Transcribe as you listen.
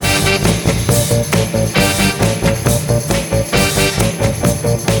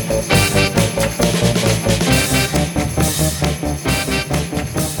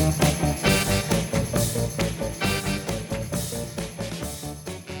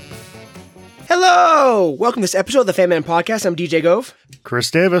Hello! Welcome to this episode of the Fan Man Podcast. I'm DJ Gove.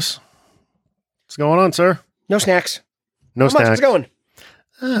 Chris Davis. What's going on, sir? No snacks. No How snacks. much is going?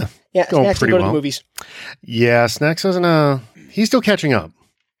 Yeah, going snacks pretty to go to well. the movies. Yeah, Snacks doesn't, he's still catching up.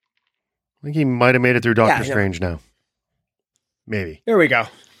 I think he might have made it through Doctor Yeah. Strange now. Maybe. There we go.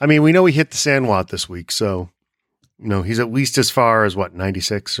 I mean, we know he hit the Sandlot this week, so, he's at least as far as,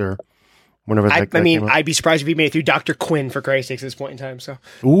 96 or whenever that came out? I'd be surprised if he made it through Dr. Quinn, for Christ's sake, at this point in time. So,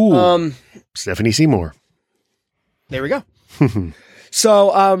 Ooh, Stephanie Seymour. there we go.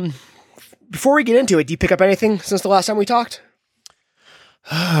 So, before we get into it, do you pick up anything since the last time we talked?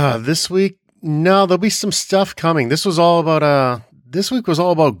 This week, no, there'll be some stuff coming. This week was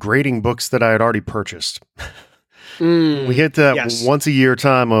all about grading books that I had already purchased. We hit that once a year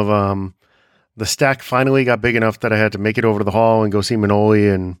time of the stack finally got big enough that I had to make it over to the hall and go see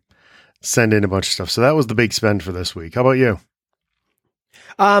Manoli and send in a bunch of stuff. So that was the big spend for this week. How about you?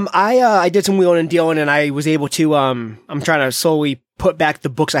 I did some wheeling and dealing, and I was able to. I'm trying to slowly put back the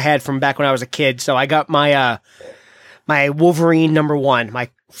books I had from back when I was a kid. So I got my my Wolverine #1, my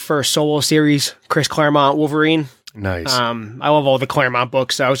first solo series, Chris Claremont Wolverine. Nice. I love all the Claremont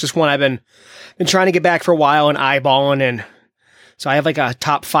books. So it's just one I've been trying to get back for a while and eyeballing, and so I have like a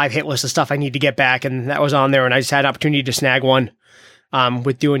top 5 hit list of stuff I need to get back, and that was on there, and I just had an opportunity to snag one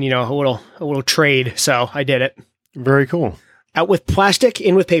with doing a little trade. So I did it. Very cool. Out with plastic,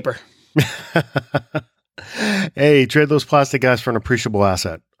 in with paper. Hey, trade those plastic guys for an appreciable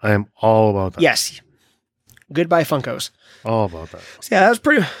asset. I am all about that. Yes. Goodbye Funkos. All about that. So yeah, that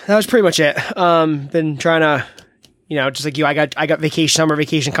was pretty much it. Been trying to, just like you, I got summer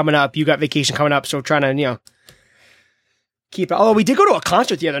vacation coming up. You got vacation coming up. So trying to, keep it. Oh, we did go to a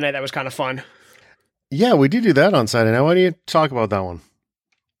concert the other night. That was kind of fun. Yeah, we did do that on Saturday. Now, why don't you talk about that one?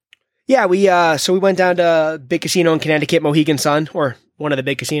 Yeah, we went down to big casino in Connecticut, Mohegan Sun, or one of the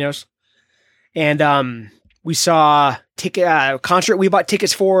big casinos. And we saw concert we bought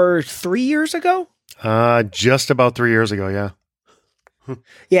tickets for 3 years ago. Just about 3 years ago, yeah.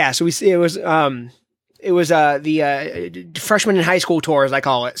 Yeah, so it was the freshman in high school tour, as I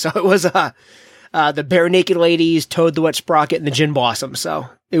call it. So it was the Bare Naked Ladies, Toad the Wet Sprocket, and the Gin Blossoms. So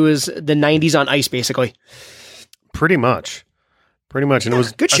it was the 90s on ice, basically. Pretty much. And it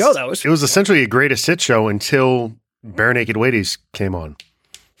was good show, though. It was essentially a greatest hit show until Bare Naked Ladies came on.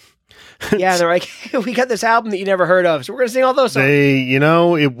 Yeah, they're like, we got this album that you never heard of, so we're going to sing all those songs.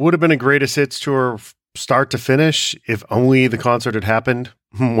 It would have been a greatest hits tour start to finish if only the concert had happened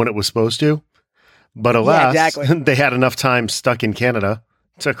when it was supposed to. But alas, exactly. They had enough time stuck in Canada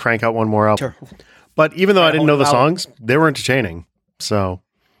to crank out one more album. But even though I didn't know the songs, they were entertaining. So,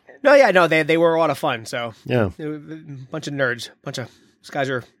 they were a lot of fun. So yeah, a bunch of nerds, these guys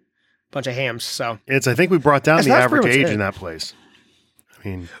are a bunch of hams. So I think we brought down the average age in that place. I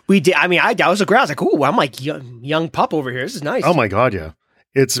mean, we did. I mean, I was a crowd. I was like, "Ooh, I'm like young pup over here. This is nice." Oh my god, yeah!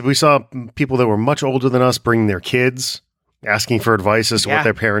 We saw people that were much older than us bring their kids, asking for advice as to what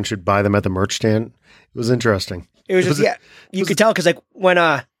their parents should buy them at the merch stand. It was interesting. You could tell because like when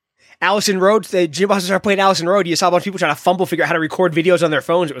Allison Road, the Gin Blossoms started playing Allison Road, you saw a bunch of people trying to figure out how to record videos on their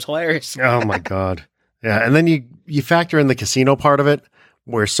phones. It was hilarious. Oh my god, yeah! And then you factor in the casino part of it,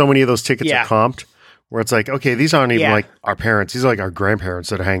 where so many of those tickets are comped. Where it's like, okay, these aren't even like our parents. These are like our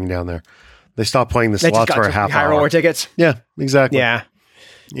grandparents that are hanging down there. They stopped playing the slots for a half hour. High roller tickets. Yeah, exactly. Yeah.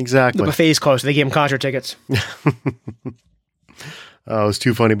 Exactly. The buffet's closed. So they gave them concert tickets. Oh, it was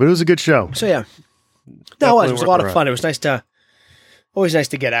too funny, but it was a good show. So yeah. No, it was a lot of fun. It was always nice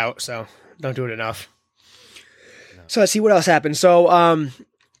to get out. So don't do it enough. No. So let's see what else happened. So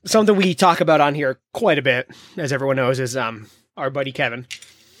something we talk about on here quite a bit, as everyone knows, is our buddy Kevin.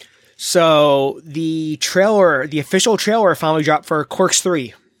 So the official trailer finally dropped for Clerks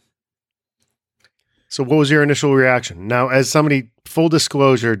 3. So what was your initial reaction? Now, as somebody, full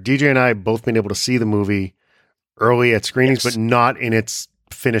disclosure, DJ and I have both been able to see the movie early at screenings, but not in its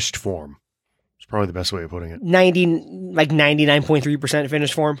finished form. It's probably the best way of putting it. 99.3%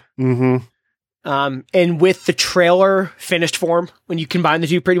 finished form. Mm-hmm. And with the trailer finished form, when you combine the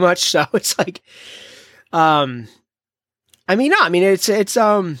two pretty much. So it's like,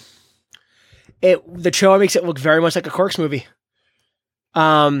 the trailer makes it look very much like a Clerks movie.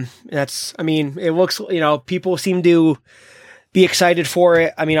 It looks, people seem to be excited for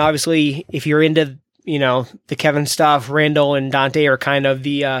it. I mean, obviously, if you're into, the Kevin stuff, Randall and Dante are kind of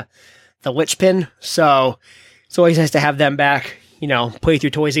the linchpin. So it's always nice to have them back, play with your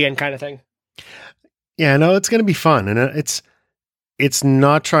toys again kind of thing. Yeah, no, it's going to be fun. And it's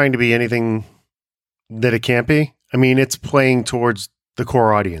not trying to be anything that it can't be. I mean, it's playing towards the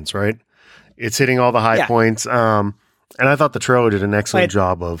core audience, right? It's hitting all the high points. And I thought the trailer did an excellent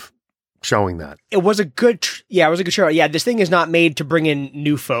job of showing that. It was a good, it was a good show. Yeah, this thing is not made to bring in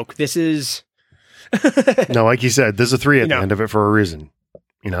new folk. This is no, like you said, there's a 3 at the end of it for a reason.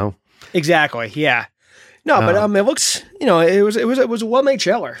 Exactly. Yeah. No, but it looks. It was a well-made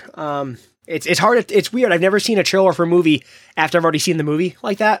trailer. It's hard. It's weird. I've never seen a trailer for a movie after I've already seen the movie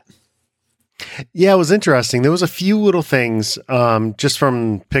like that. Yeah, it was interesting. There was a few little things, just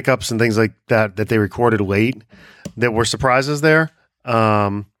from pickups and things like that they recorded late that were surprises there.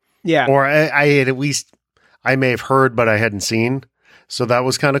 Yeah. Or I had I may have heard, but I hadn't seen. So that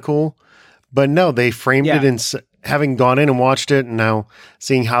was kind of cool. But no, they framed it in, having gone in and watched it and now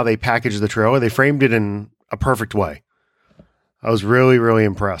seeing how they packaged the trailer, they framed it in a perfect way. I was really, really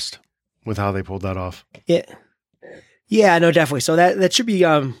impressed with how they pulled that off. Yeah. Yeah, no, definitely. So that should be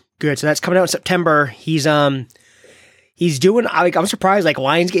good. So that's coming out in September. He's doing, I'm surprised, like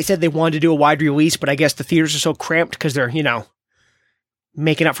Lionsgate said they wanted to do a wide release, but I guess the theaters are so cramped because they're,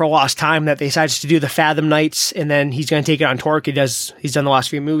 making up for lost time that they decided to do the Fathom nights, and then he's going to take it on tour. He's done the last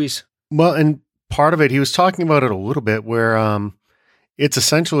few movies. Well, and part of it, he was talking about it a little bit where it's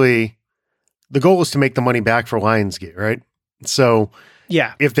essentially the goal is to make the money back for Lionsgate, right? So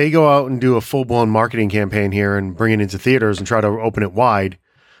yeah, if they go out and do a full-blown marketing campaign here and bring it into theaters and try to open it wide,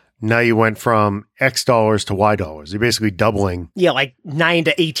 now you went from X dollars to Y dollars. You're basically doubling. Yeah, like 9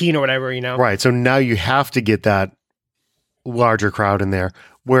 to 18 or whatever, Right. So now you have to get that larger crowd in there,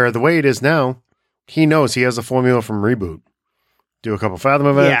 where the way it is now, he knows he has a formula from Reboot. Do a couple Fathom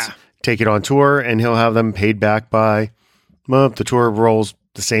events, take it on tour, and he'll have them paid back by, well, the tour rolls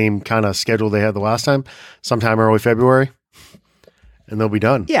the same kind of schedule they had the last time, sometime early February, and they'll be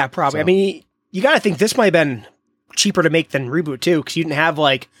done. Yeah, probably. So. I mean, you got to think this might have been cheaper to make than Reboot too, because you didn't have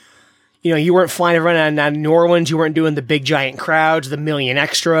you weren't flying around out of New Orleans, you weren't doing the big giant crowds, the million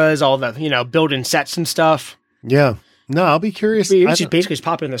extras, all the, building sets and stuff. Yeah. No, I'll be curious. It's just basically just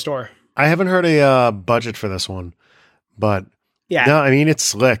pop it in the store. I haven't heard a budget for this one, but yeah, no, I mean, it's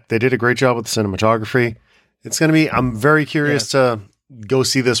slick. They did a great job with the cinematography. It's going to be, I'm very curious to go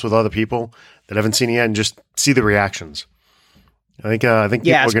see this with other people that haven't seen it yet and just see the reactions. I think people are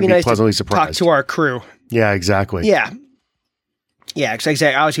going to be pleasantly surprised. Talk to our crew. Yeah, exactly. Yeah. Yeah,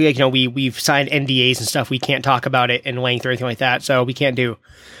 exactly. Obviously, we've signed NDAs and stuff. We can't talk about it in length or anything like that. So we can't do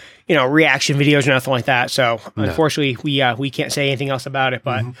reaction videos or nothing like that. So unfortunately, we can't say anything else about it.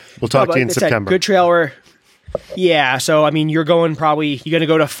 But we'll talk to you in September. Good trailer. Yeah. So I mean, you're going to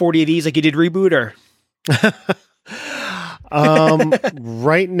go to 40 of these like you did Reboot, or?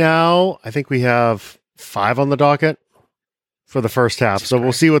 Right now, I think we have 5 on the docket for the first half. So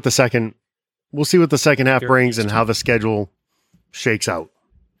we'll see what the second half brings and how the schedule shakes out.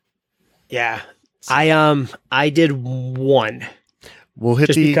 Yeah. I did 1. We'll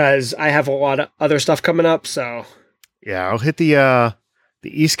hit because I have a lot of other stuff coming up. So yeah, I'll hit the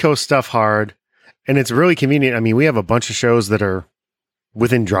East Coast stuff hard, and it's really convenient. I mean, we have a bunch of shows that are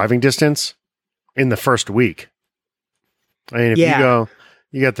within driving distance in the first week. I mean, if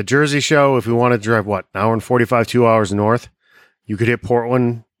you got the Jersey show. If we want to drive an hour and 45, 2 hours north, you could hit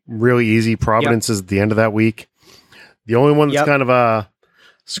Portland really easy. Providence is at the end of that week. The only one that's kind of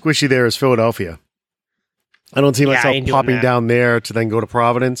squishy there is Philadelphia. I don't see myself popping down there to then go to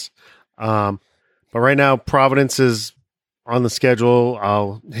Providence. But right now, Providence is on the schedule.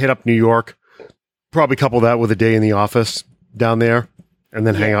 I'll hit up New York, probably couple that with a day in the office down there, and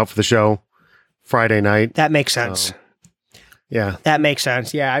then hang out for the show Friday night. That makes sense. Yeah. That makes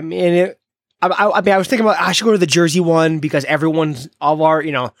sense. Yeah. I mean, I was thinking about I should go to the Jersey one because all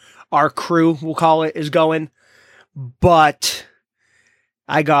of our crew, we'll call it, is going. But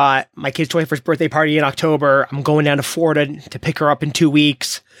I got my kid's 21st birthday party in October. I'm going down to Florida to pick her up in 2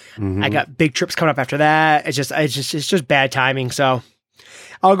 weeks. I got big trips coming up after that. It's just bad timing. So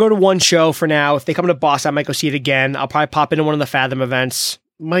I'll go to one show for now. If they come to Boston, I might go see it again. I'll probably pop into one of the Fathom events.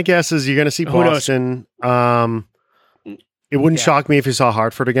 My guess is you're going to see Boston. It wouldn't shock me if you saw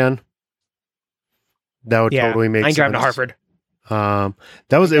Hartford again. That would totally make sense. I'm driving to Hartford.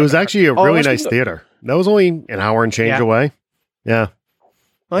 It was actually a really nice theater. That was only an hour and change away. Yeah.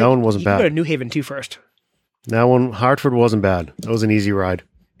 That one wasn't bad. You go to New Haven too first. That one, Hartford wasn't bad. That was an easy ride.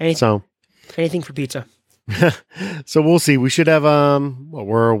 Anything for pizza. So we'll see. We should have,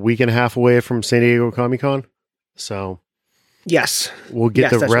 we're a week and a half away from San Diego Comic-Con. So yes, we'll get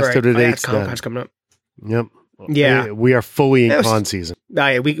the rest of the dates then. Comic-Con's coming up. Yep. Yeah. We are fully in con season.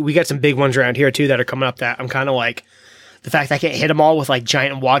 We got some big ones around here too that are coming up that I'm kind of like, the fact that I can't hit them all with like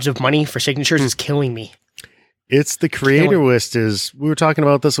giant wads of money for signatures is killing me. It's the creator list we were talking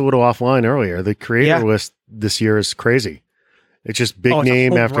about this a little offline earlier. The creator list this year is crazy. It's just big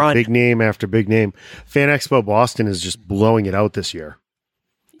name after big name after big name. Fan Expo Boston is just blowing it out this year.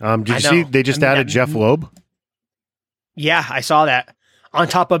 Did you see they just added Jeff Loeb? Yeah, I saw that. On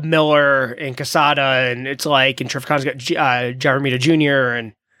top of Miller and Quesada, and it's like, and Terrificon's got Jaramita Jr.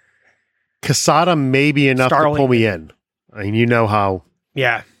 and Quesada may be enough to pull me in. I mean, you know how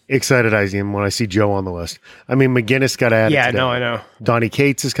excited I am when I see Joe on the list. I mean, McGinnis got added. Yeah, today. no, I know. Donnie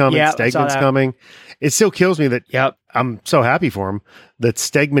Cates is coming. Stegman's coming. It still kills me that I'm so happy for him that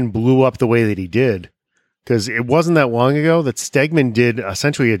Stegman blew up the way that he did, because it wasn't that long ago that Stegman did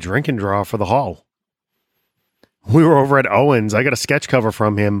essentially a drink and draw for the Hall. We were over at Owens. I got a sketch cover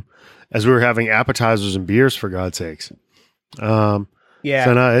from him as we were having appetizers and beers, for God's sakes. So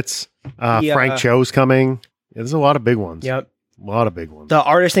no, it's Frank Cho's coming. There's a lot of big ones. Yep. A lot of big ones. The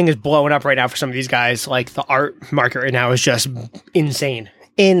artist thing is blowing up right now for some of these guys. Like, the art market right now is just insane.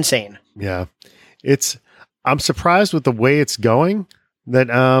 Insane. Yeah. I'm surprised with the way it's going that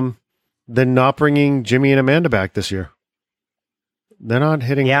they're not bringing Jimmy and Amanda back this year. They're not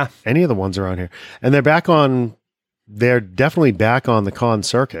hitting any of the ones around here. And they're definitely back on the con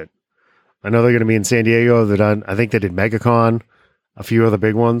circuit. I know they're going to be in San Diego. I think they did MegaCon, a few other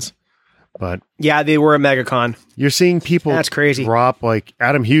big ones. But yeah, they were a MegaCon. You're seeing people That's crazy. drop, like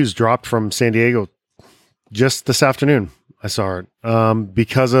Adam Hughes dropped from San Diego just this afternoon. I saw it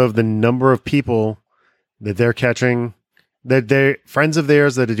because of the number of people that they're catching, that they're friends of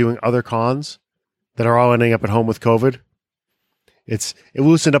theirs that are doing other cons that are all ending up at home with COVID. It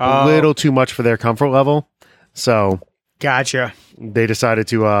loosened up a little too much for their comfort level. So gotcha. They decided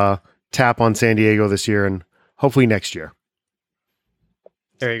to tap on San Diego this year and hopefully next year.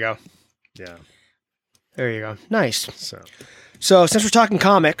 There you go. Yeah. There you go. Nice. So since we're talking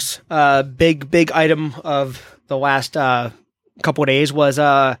comics, big item of the last couple of days was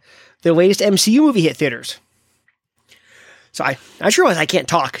the latest MCU movie hit theaters. So I just realized I can't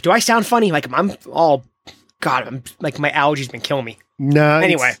talk. Do I sound funny? Like I'm like my allergies been killing me. No.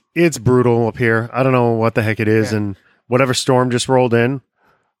 Anyway, it's brutal up here. I don't know what the heck it is, and whatever storm just rolled in,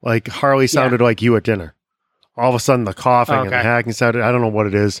 like Harley sounded like you at dinner. All of a sudden, the coughing and the hacking sounded. I don't know what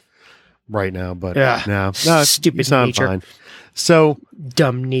it is right now, but no, stupid nature. Fine. So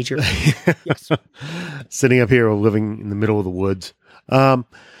dumb nature. Yes. Sitting up here, living in the middle of the woods.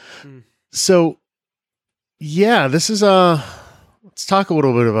 So yeah, this is let's talk a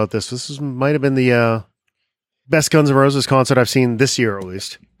little bit about this. Might have been the best Guns N' Roses concert I've seen this year, at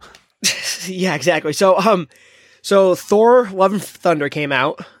least. Yeah, exactly. So Thor: Love and Thunder came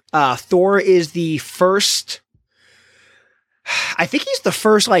out. Thor is the first. I think he's the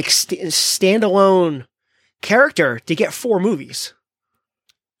first like standalone character to get 4 movies.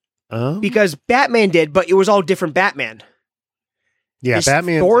 Because Batman did, but it was all different Batman. Yeah,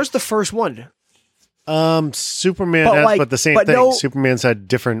 Batman. Thor's the first one. Superman, but the same thing. No, Superman's had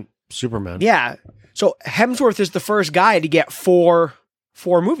different Superman. Yeah. So Hemsworth is the first guy to get 4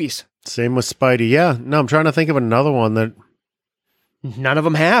 movies. Same with Spidey. Yeah. No, I'm trying to think of another one that none of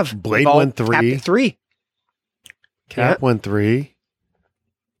them have. Blade went 3. 3. Cap went 3.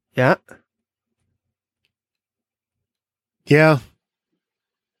 Yeah. Yeah.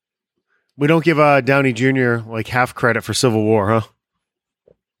 We don't give Downey Jr. like half credit for Civil War, huh?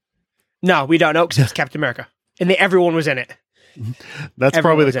 No, we don't know because it's Captain America. And everyone was in it. That's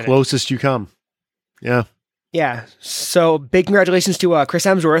probably the closest you come. Yeah. Yeah. So big congratulations to Chris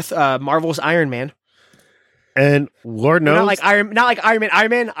Hemsworth, Marvel's Iron Man. And Lord knows. Not like Iron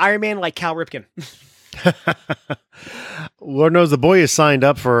Man like Cal Ripken. Lord knows the boy is signed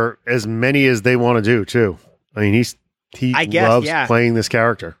up for as many as they want to do too. I mean, he loves playing this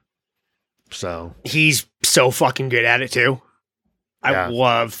character. So he's so fucking good at it too. I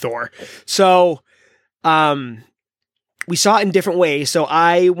love Thor. So, we saw it in different ways. So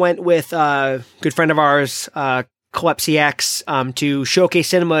I went with a good friend of ours, Calepsy X, to Showcase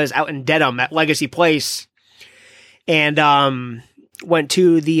Cinemas out in Dedham at Legacy Place. And went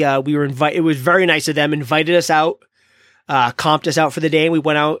to the, we were invited, it was very nice of them, invited us out, comped us out for the day. And we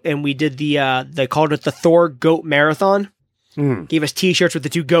went out and we did they called it the Thor Goat Marathon. Gave us t-shirts with the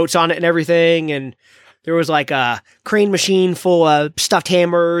 2 goats on it and everything. And there was like a crane machine full of stuffed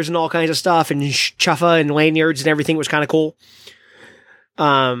hammers and all kinds of stuff and chuffa and lanyards and everything. It was kind of cool.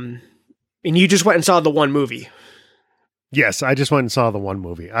 And you just went and saw the one movie. Yes, I just went and saw the one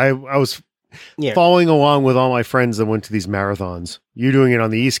movie. I was following along with all my friends that went to these marathons. You doing it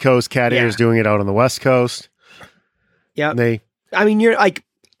on the East Coast, Cat Ear's doing it out on the West Coast. Yeah. You're like,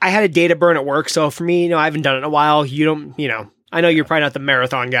 I had a data burn at work. So for me, I haven't done it in a while. You don't, I know you're probably not the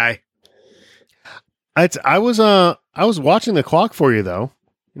marathon guy. I was watching the clock for you though.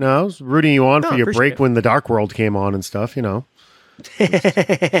 I was rooting you on for your break when the Dark World came on and stuff. Thank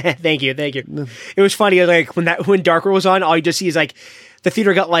you. It was funny. Like when Dark World was on, all you just see is like the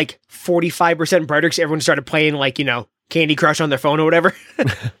theater got like 45% brighter because everyone started playing like, Candy Crush on their phone or whatever.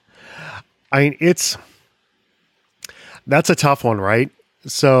 I mean, that's a tough one, right?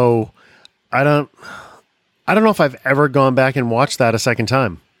 So I don't know if I've ever gone back and watched that a second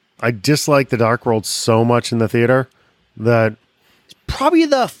time. I dislike The Dark World so much in the theater that probably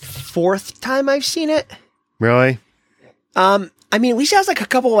the fourth time I've seen it. Really? I mean, at least it has like a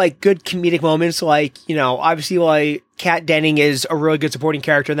couple like good comedic moments. Like, obviously like Kat Denning is a really good supporting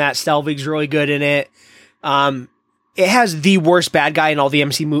character in that. Selvig's really good in it. It has the worst bad guy in all the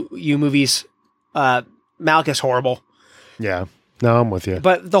MCU movies. Malek is horrible. Yeah. No, I'm with you.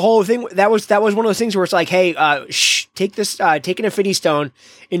 But the whole thing, that was one of those things where it's like, hey, take an Infinity Stone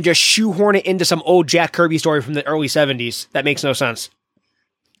and just shoehorn it into some old Jack Kirby story from the early 70s. That makes no sense.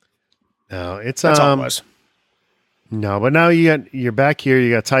 No, that's all it was. No, but now you're back here.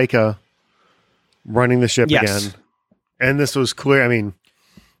 You got Taika running the ship again, and this was clear. I mean,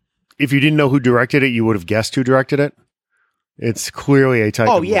 if you didn't know who directed it, you would have guessed who directed it. It's clearly a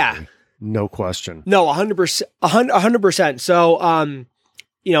Taika movie. No question. No, 100%. 100%. So,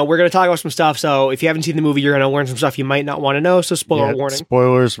 we're going to talk about some stuff. So if you haven't seen the movie, you're going to learn some stuff you might not want to know. So spoiler warning.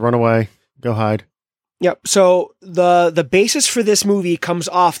 Spoilers, run away, go hide. Yep. So the basis for this movie comes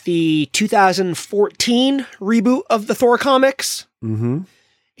off the 2014 reboot of the Thor comics, in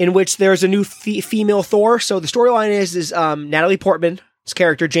which there's a new female Thor. So the storyline is Natalie Portman's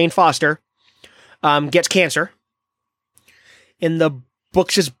character, Jane Foster, gets cancer. In the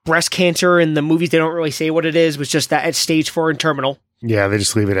books, is breast cancer. In the movies, they don't really say what it is. It's just that it's stage 4 and terminal. Yeah, they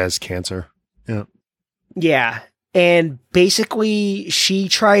just leave it as cancer. Yeah. Yeah. And basically, she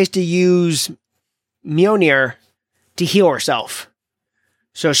tries to use Mjolnir to heal herself.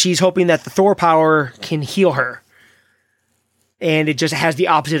 So she's hoping that the Thor power can heal her. And it just has the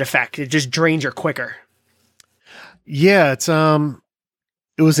opposite effect. It just drains her quicker. Yeah,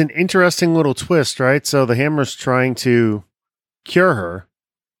 it was an interesting little twist, right? So the hammer's trying to cure her,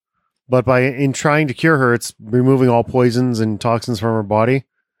 but in trying to cure her, it's removing all poisons and toxins from her body,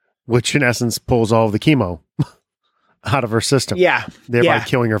 which in essence pulls all of the chemo out of her system. Yeah. Thereby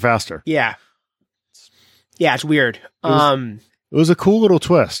killing her faster. Yeah. Yeah, it's weird. It was a cool little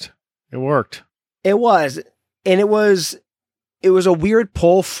twist. It worked. It was. And it was a weird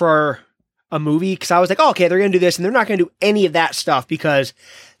pull for a movie because I was like, oh, okay, they're going to do this and they're not going to do any of that stuff because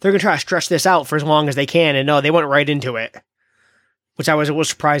they're going to try to stretch this out for as long as they can. And no, they went right into it, which I was a little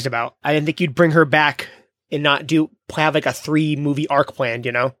surprised about. I didn't think you'd bring her back and not have like a 3-movie arc planned,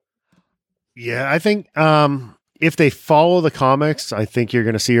 Yeah, I think if they follow the comics, I think you're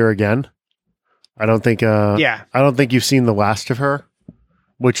going to see her again. I don't think you've seen the last of her,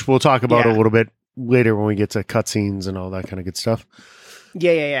 which we'll talk about a little bit later when we get to cutscenes and all that kind of good stuff.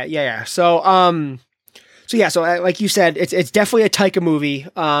 Yeah. So, like you said, it's definitely a Taika movie.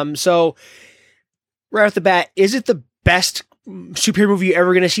 So right off the bat, is it the best superhero movie you're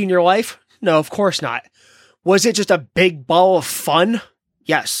ever going to see in your life? No, of course not. Was it just a big ball of fun?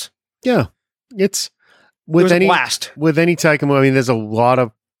 Yes. Yeah. It was a blast. With any Taika movie, I mean, there's a lot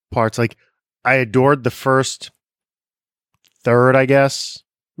of parts. Like, I adored the first third, I guess.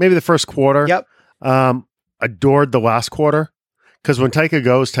 Maybe the first quarter. Yep. Adored the last quarter. Because when Taika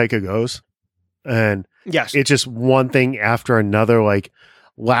goes. And it's just one thing after another. Like,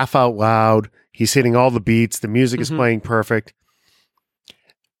 laugh out loud. He's hitting all the beats. The music is playing perfect.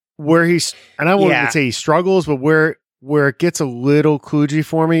 Where and I wouldn't say he struggles, but where it gets a little kludgy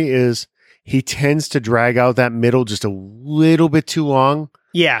for me is he tends to drag out that middle just a little bit too long.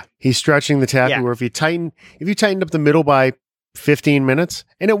 Yeah. He's stretching the taffy where if you tightened up the middle by 15 minutes,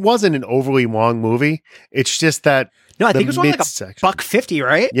 and it wasn't an overly long movie, it's just that. No, I think it was only like $1.50,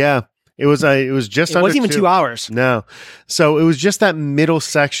 right? Yeah. It was just under wasn't even 2 hours. No. So it was just that middle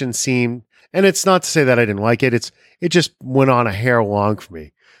section seemed, and it's not to say that I didn't like it. It just went on a hair long for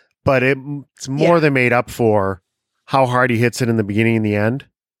me. But it's more than made up for how hard he hits it in the beginning and the end.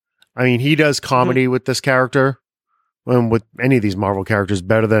 I mean, he does comedy with this character, and with any of these Marvel characters,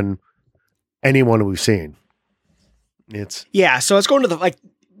 better than anyone we've seen. So let's go into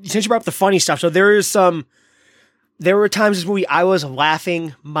since you brought up the funny stuff. So there were times in this movie I was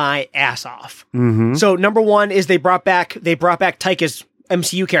laughing my ass off. Mm-hmm. So number one is they brought back Taika's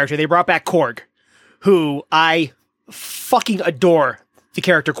MCU character. They brought back Korg, who I fucking adore. The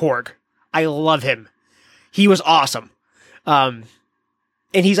character Korg. I love him. He was awesome. And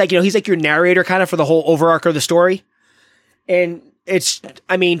he's like your narrator kind of for the whole overarch of the story. And he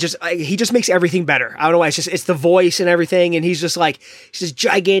just makes everything better. I don't know why. It's the voice and everything. And he's just this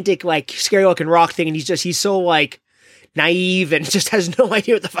gigantic, scary looking rock thing. And he's so naive and just has no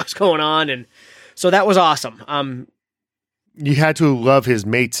idea what the fuck's going on. And so that was awesome. You had to love his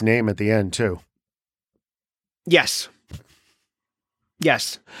mate's name at the end too. Yes.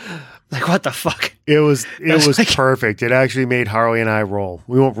 Like, what the fuck? It was like, perfect. It actually made Harley and I roll.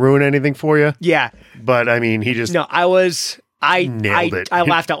 We won't ruin anything for you. Yeah. But I mean, he just I nailed it. I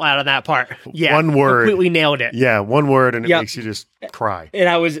laughed out loud on that part. Yeah. One word. Completely nailed it. Yeah, one word and it makes you just cry. And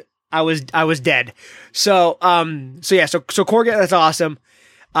I was dead. So Korg, that's awesome.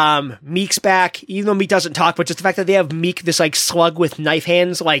 Meek's back, even though Meek doesn't talk, but just the fact that they have Meek, this like slug with knife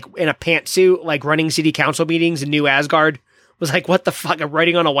hands, like in a pantsuit, like running city council meetings in New Asgard, was like, what the fuck? I'm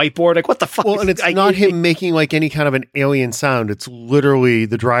writing on a whiteboard. Like, what the fuck? Well, and it's not him making like any kind of an alien sound. It's literally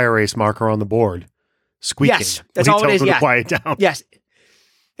the dry erase marker on the board squeaking. Yes, that's all it is. Yeah, quiet down. Yes,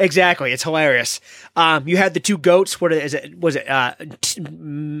 exactly. It's hilarious. You had the two goats. What is it? Was it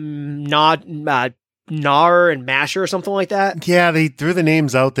Nar and Masher or something like that? Yeah, they threw the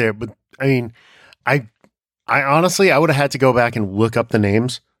names out there, but I mean, I honestly, I would have had to go back and look up the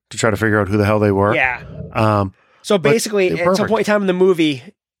names to try to figure out who the hell they were. Yeah. So basically, at some point in time in the movie,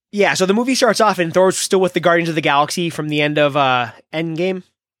 so the movie starts off and Thor's still with the Guardians of the Galaxy from the end of Endgame.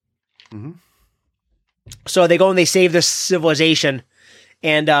 Mm-hmm. So they go and they save this civilization,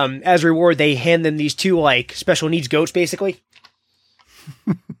 and as a reward, they hand them these two like special needs goats, basically.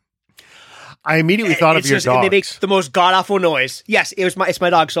 I immediately thought of your dogs. And they make the most god-awful noise. Yes, it's my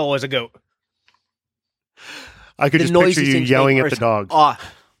dog Solo as a goat. I could just picture you yelling at the dogs.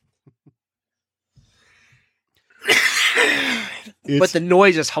 But the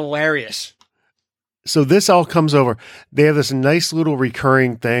noise is hilarious. So this all comes over. They have this nice little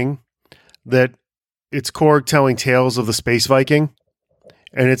recurring thing that it's Korg telling tales of the Space Viking.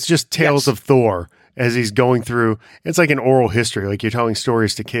 And it's just tales of Thor as he's going through. It's like an oral history, like you're telling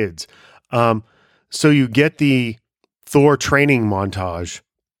stories to kids. So you get the Thor training montage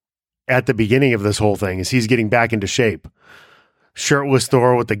at the beginning of this whole thing as he's getting back into shape. Shirtless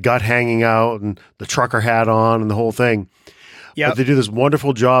Thor with the gut hanging out and the trucker hat on and the whole thing. Yeah, but they do this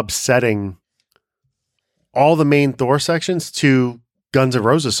wonderful job setting all the main Thor sections to Guns N'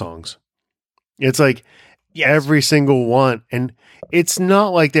 Roses songs. It's like every single one. And it's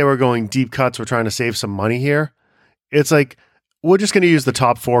not like they were going deep cuts. We're trying to save some money here. It's like, we're just going to use the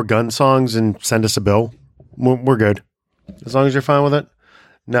top 4 gun songs and send us a bill. We're good. As long as you're fine with it.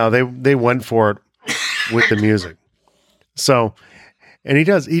 No, they went for it with the music. So, and he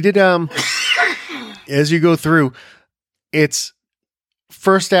did, as you go through, it's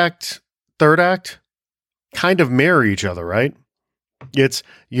first act, third act kind of mirror each other, right?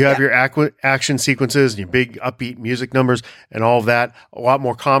 You have your action sequences and your big upbeat music numbers and all of that. A lot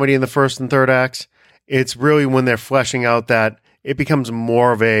more comedy in the first and third acts. It's really when they're fleshing out that it becomes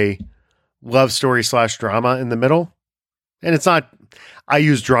more of a love story / drama in the middle. And it's not, I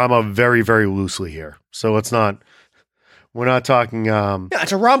use drama very, very loosely here. So we're not talking.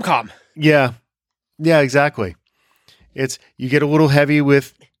 It's a rom-com. Yeah. Yeah, exactly. You get a little heavy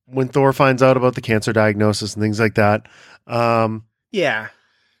with when Thor finds out about the cancer diagnosis and things like that. Yeah.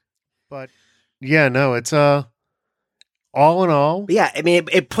 But yeah, no, it's all in all. Yeah, I mean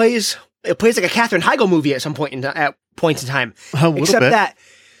it plays like a Katherine Heigl movie at some point at points in time. Except bit. That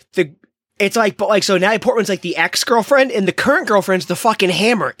it's like, but like, so Natalie Portman's like the ex-girlfriend and the current girlfriend's the fucking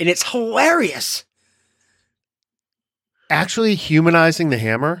Hammer, and it's hilarious. Actually humanizing the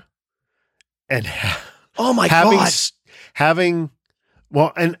Hammer and oh my god.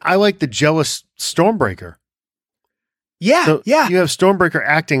 Well, and I like the jealous Stormbreaker. Yeah, so you have Stormbreaker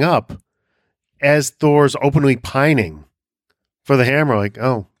acting up as Thor's openly pining for the Hammer, like,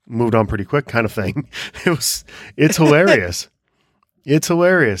 oh, moved on pretty quick kind of thing. It's hilarious. It's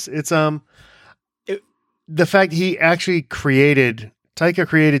hilarious. It's the fact he actually Taika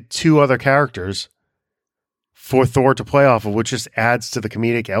created 2 other characters for Thor to play off of, which just adds to the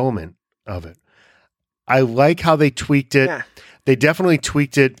comedic element of it. I like how they tweaked it. Yeah. They definitely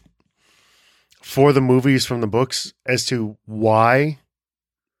tweaked it for the movies from the books as to why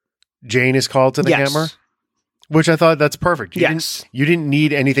Jane is called to the Hammer, which I thought that's perfect. You didn't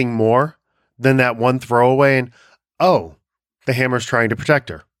need anything more than that one throwaway and, oh, the Hammer's trying to protect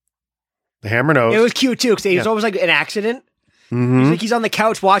her. The Hammer knows. It was cute too, because it was always like an accident. Mm-hmm. He's on the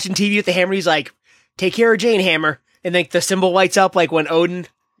couch watching TV with the Hammer. He's like, take care of Jane, Hammer. And like the symbol lights up like when Odin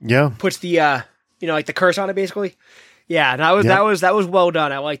puts the like the curse on it basically. Yeah, that was well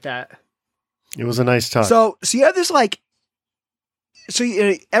done. I like that. It was a nice touch. So you have this like,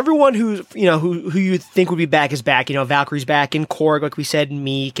 everyone who you think would be back is back. Valkyrie's back, and Korg, like we said, and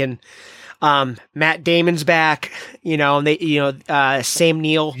Meek, and Matt Damon's back. And they, Sam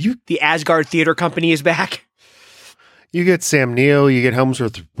Neill, the Asgard Theater Company is back. You get Sam Neill. You get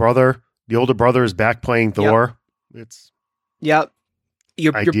Helmsworth's brother. The older brother is back playing Thor. Yep. Yep.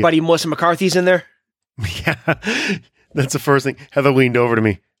 Your buddy Melissa McCarthy's in there. Yeah. That's the first thing. Heather leaned over to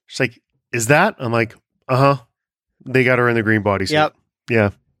me. She's like, "Is that?" I'm like, "Uh-huh." They got her in the green bodysuit. Yep. Yeah.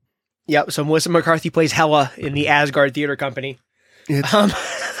 Yep. So Melissa McCarthy plays Hela in the Asgard Theater Company. The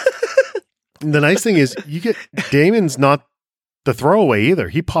nice thing is Damon's not the throwaway either.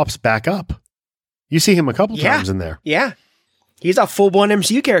 He pops back up. You see him a couple times in there. Yeah. He's a full-blown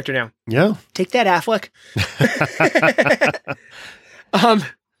MCU character now. Yeah. Take that, Affleck.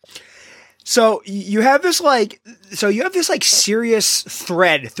 So you have this serious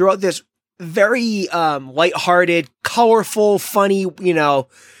thread throughout this very lighthearted, colorful, funny,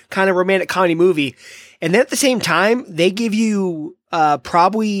 kind of romantic comedy movie. And then at the same time, they give you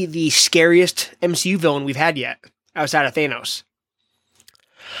probably the scariest MCU villain we've had yet, outside of Thanos.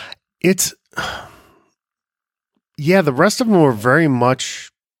 Yeah, the rest of them were very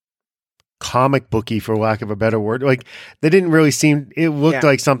much comic booky, for lack of a better word. Like, they didn't really it looked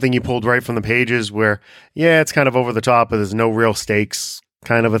like something you pulled right from the pages where, it's kind of over the top, but there's no real stakes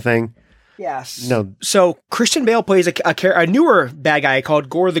kind of a thing. Yes. No. So Christian Bale plays a newer bad guy called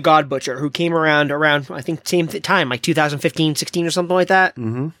Gore the God Butcher, who came around, I think, same time, like 2015, 16 or something like that.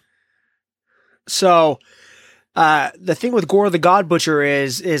 Mm-hmm. So the thing with Gore the God Butcher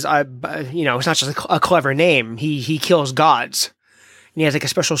is it's not just a clever name. He kills gods. And he has like a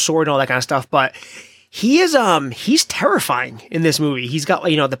special sword and all that kind of stuff. But he's terrifying in this movie. He's got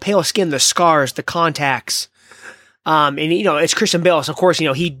the pale skin, the scars, the contacts. And it's Christian Bale, so of course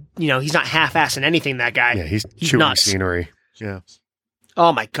he's not half-assing anything. That guy, he's chewing nuts. Scenery. Yeah.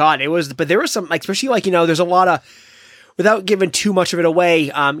 Oh my God, but there was some especially there's a lot of, without giving too much of it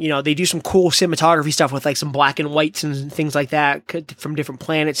away, they do some cool cinematography stuff with some black and whites and things like that from different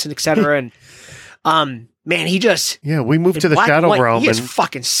planets and etc. And man, he just we moved to the Shadow Realm. He is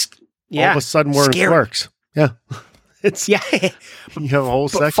fucking all of a sudden we're in Clerks. Yeah, you have a whole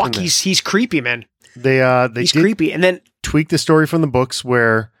section. Fuck, he's creepy, man. He's creepy, and then tweak the story from the books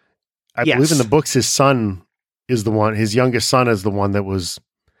where I believe in the books his son is the one, his youngest son is the one that was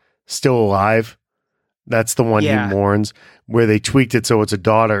still alive. That's the one he mourns. Where they tweaked it so it's a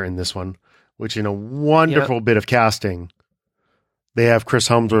daughter in this one, which in a wonderful bit of casting, they have Chris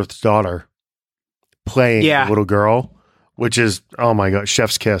Hemsworth's daughter playing the little girl, which is, oh my God,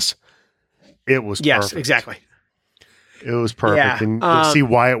 chef's kiss. It was perfect. Exactly. It was perfect. And you'll see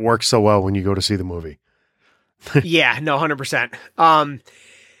why it works so well when you go to see the movie. 100%.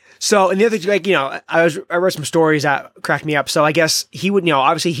 So, and the other thing, I read some stories that cracked me up. So I guess he would,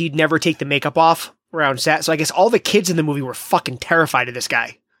 obviously he'd never take the makeup off around set. So I guess all the kids in the movie were fucking terrified of this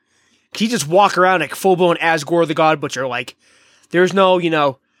guy. He just walk around like full blown as Gore the God Butcher. Like there's no,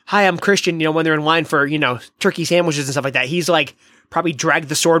 hi, I'm Christian, when they're in line for, turkey sandwiches and stuff like that. He's like probably dragged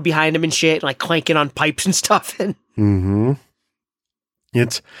the sword behind him and shit, like clanking on pipes and stuff. And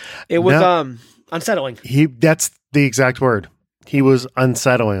it was unsettling. That's the exact word. He was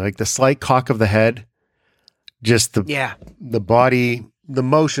unsettling, like the slight cock of the head, just the body, the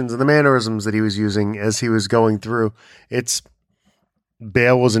motions and the mannerisms that he was using as he was going through.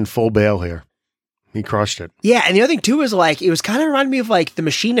 Bale was in full Bale here. He crushed it. Yeah, and the other thing too is it was kind of reminding me of The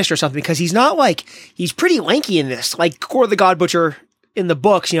Machinist or something, because he's not he's pretty lanky in this. Like Gore the God Butcher in the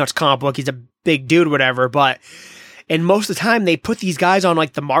books, it's a comic book, he's a big dude, whatever. And most of the time they put these guys on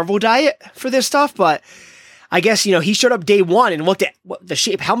the Marvel diet for this stuff. But I guess he showed up day one and looked at the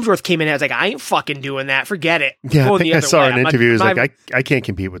shape Hemsworth came in and was like, I ain't fucking doing that. Forget it. Yeah, I think I saw an interview. He's like, I can't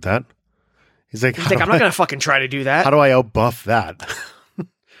compete with that. He's like, I'm not gonna fucking try to do that. How do I out buff that?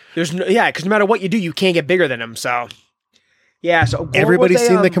 Because no matter what you do, you can't get bigger than him. So, so everybody's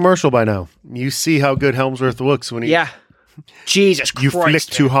seen the commercial by now. You see how good Hemsworth looks when he. Jesus Christ. You flick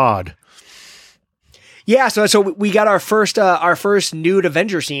too hard. Yeah, so we got our first nude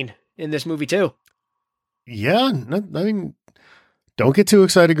Avenger scene in this movie too. Yeah, don't get too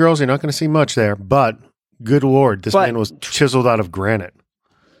excited, girls. You're not going to see much there. But good Lord, this man was chiseled out of granite.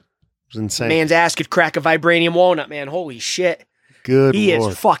 It was insane. Man's ass could crack a vibranium walnut, man. Holy shit. Good He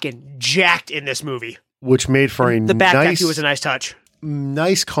Lord. is fucking jacked in this movie. Which made for the back tattoo was a nice touch.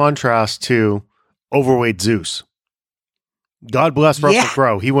 Nice contrast to overweight Zeus. God bless Russell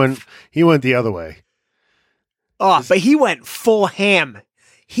Crowe. He went the other way. Oh, but he went full ham.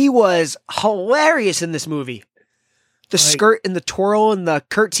 He was hilarious in this movie. The skirt and the twirl and the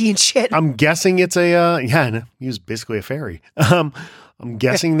curtsy and shit. I'm guessing it's he was basically a fairy. I'm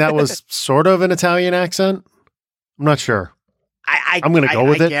guessing that was sort of an Italian accent. I'm not sure. I'm going to go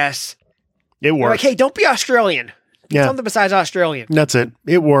with it. Yes. It worked. Hey, don't be Australian. Something besides Australian. That's it.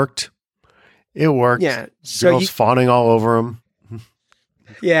 It worked. Yeah. So girls fawning all over him.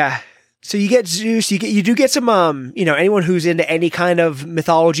 Yeah. So you get Zeus, you do get some anyone who's into any kind of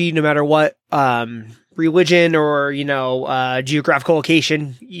mythology, no matter what religion or geographical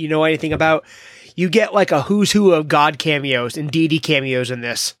location anything about, you get like a who's who of god cameos and deity cameos in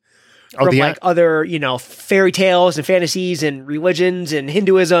this. From other, fairy tales and fantasies and religions and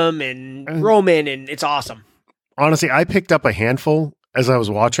Hinduism and Roman, and it's awesome. Honestly, I picked up a handful as I was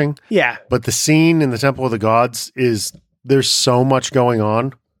watching. Yeah. But the scene in the Temple of the Gods there's so much going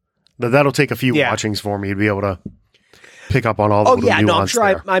on that'll take a few watchings for me to be able to pick up on all the nuance. I'm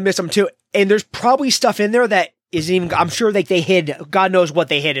sure I missed them too. And there's probably stuff in there that isn't even, I'm sure like they hid, God knows what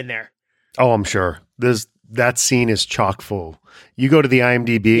they hid in there. Oh, I'm sure. That scene is chock full. You go to the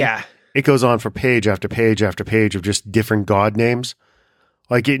IMDb. Yeah. It goes on for page after page after page of just different god names.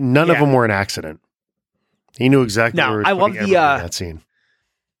 Like none of them were an accident. He knew exactly where he was putting everything in that scene.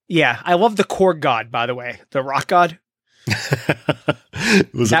 Yeah, I love the Korg god, by the way, the rock god. That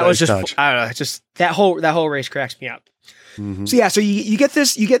was just touch. I don't know, just that whole race cracks me up. Mm-hmm. So you get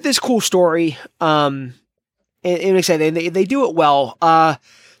this cool story, and like I said, they do it well.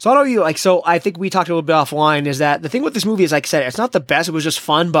 So I don't know so I think we talked a little bit offline, is that the thing with this movie is, like I said, it's not the best. It was just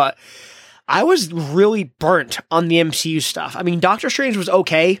fun, but I was really burnt on the MCU stuff. I mean, Doctor Strange was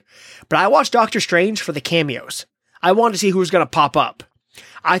okay, but I watched Doctor Strange for the cameos. I wanted to see who was going to pop up.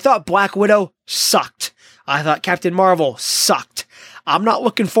 I thought Black Widow sucked. I thought Captain Marvel sucked. I'm not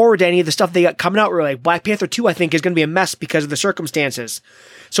looking forward to any of the stuff they got coming out really. Black Panther 2, I think, is going to be a mess because of the circumstances.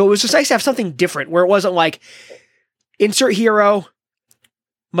 So it was just nice to have something different where it wasn't like insert hero,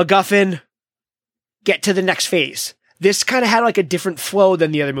 MacGuffin, get to the next phase. This kind of had like a different flow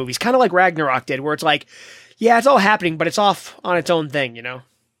than the other movies, kind of like Ragnarok did, where it's like, yeah, it's all happening, but it's off on its own thing,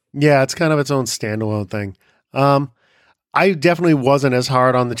 Yeah, it's kind of its own standalone thing. I definitely wasn't as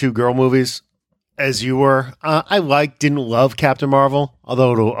hard on the two girl movies as you were. I didn't love Captain Marvel,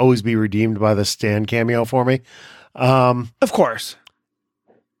 although it'll always be redeemed by the Stan cameo for me. Of course.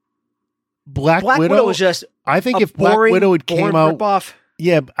 Black Widow was just I think if Black Widow had came out... Rip-off.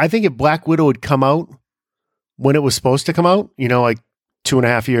 Yeah, I think if Black Widow had come out when it was supposed to come out, like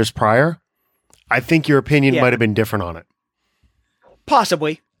 2.5 years prior, I think your opinion might have been different on it.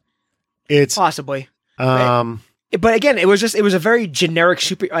 Possibly. Possibly. But again, it was a very generic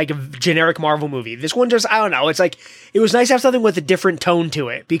generic Marvel movie. This one just, I don't know. It's like, it was nice to have something with a different tone to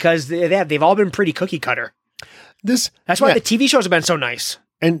it because they've all been pretty cookie cutter. That's why the TV shows have been so nice.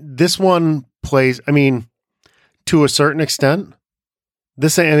 And this one plays, to a certain extent,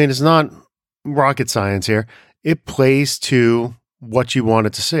 it's not rocket science here. It plays to what you want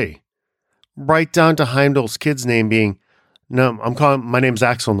it to see. Right down to Heimdall's kid's name being, my name's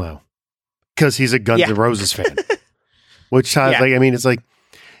Axel now. Because he's a Guns N' Roses fan. Which ties, it's like,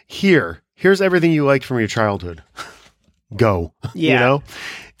 here's everything you liked from your childhood. Go. Yeah.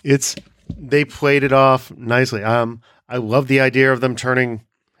 They played it off nicely. I love the idea of them turning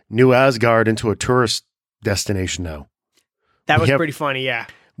New Asgard into a tourist destination now. That was pretty funny, yeah.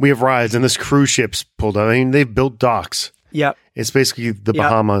 We have rides, and this cruise ship's pulled out. They've built docks. Yep. It's basically the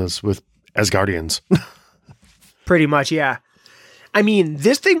Bahamas with Asgardians. Pretty much, yeah.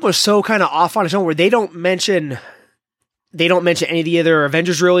 This thing was so kind of off on its own where they don't mention any of the other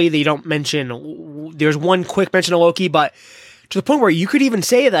Avengers, really. They don't mention, there's one quick mention of Loki, but to the point where you could even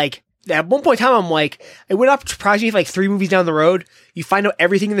say, like, at one point in time, I'm like, it would not surprise me if, like, 3 movies down the road, you find out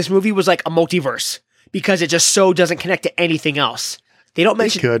everything in this movie was, like, a multiverse. Because it just so doesn't connect to anything else. They don't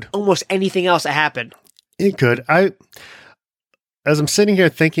mention almost anything else that happened. It could. As I'm sitting here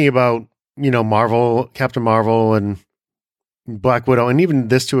thinking about, Marvel, Captain Marvel, and Black Widow, and even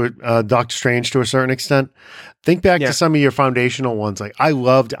this to Doctor Strange to a certain extent, think back to some of your foundational ones. Like, I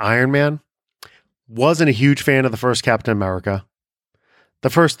loved Iron Man. Wasn't a huge fan of the first Captain America. The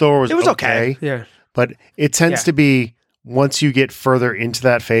first Thor was okay. Yeah. But it tends to be, once you get further into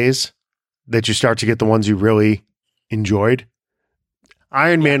that phase, that you start to get the ones you really enjoyed.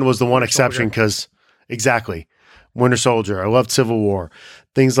 Iron Man was the one exception because, Winter Soldier. I loved Civil War.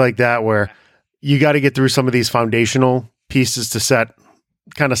 Things like that where you got to get through some of these foundational pieces to set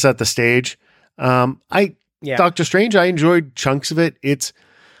the stage. Doctor Strange, I enjoyed chunks of it. It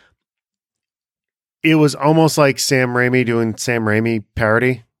was almost like Sam Raimi doing Sam Raimi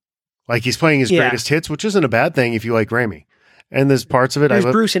parody. Like he's playing his greatest hits, which isn't a bad thing if you like Raimi. And there's parts of it. There's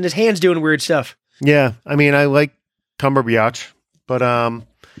Bruce and his hands doing weird stuff. Yeah. I like Cumberbatch, but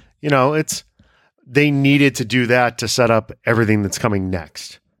they needed to do that to set up everything that's coming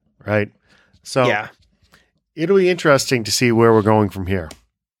next. Right. So it'll be interesting to see where we're going from here.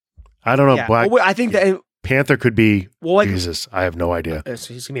 I don't know. Yeah. I think that Panther could be Jesus. I have no idea. It's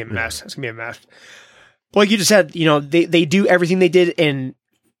going to be a mess. It's going to be a mess. Well, like you just said, they do everything they did in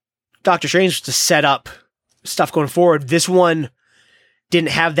Doctor Strange was to set up stuff going forward. This one didn't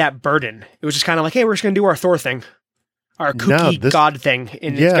have that burden. It was just kind of like, hey, we're just going to do our Thor thing, our kooky god thing,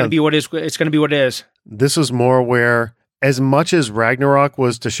 and it's going to be what is. It's going to be what it is. This was more where, as much as Ragnarok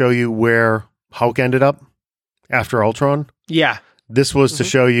was to show you where Hulk ended up after Ultron, this was to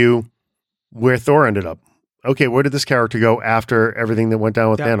show you where Thor ended up. Okay, where did this character go after everything that went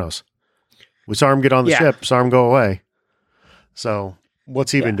down with Thanos? We saw him get on the ship, saw him go away. So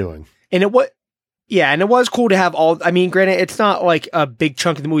what's he been doing? And it was cool to have all. I mean, granted, it's not like a big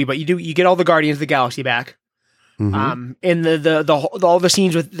chunk of the movie, but you get all the Guardians of the Galaxy back. And all the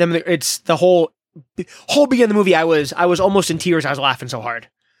scenes with them. It's the whole beginning of the movie. I was almost in tears. I was laughing so hard.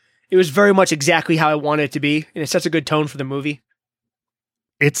 It was very much exactly how I wanted it to be, and it sets a good tone for the movie.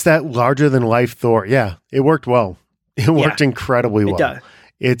 It's that larger than life Thor. Yeah, it worked well. It worked incredibly well. It does.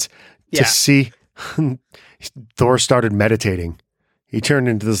 It's to see Thor started meditating. He turned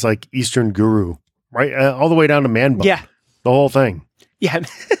into this like Eastern guru, right? All the way down to man bun. Yeah. The whole thing. Yeah.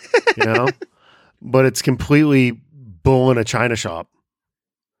 But it's completely bull in a china shop.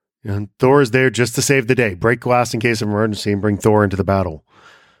 Thor is there just to save the day, break glass in case of emergency, and bring Thor into the battle.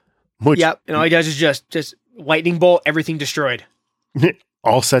 And all he does is just lightning bolt, everything destroyed.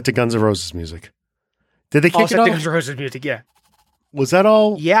 All set to Guns N' Roses music. Did they kick it off? All set to Guns N' Roses music, yeah. Was that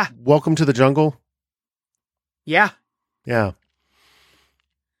all? Yeah. Welcome to the Jungle? Yeah. Yeah.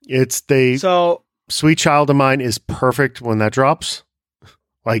 So Sweet Child of Mine is perfect when that drops.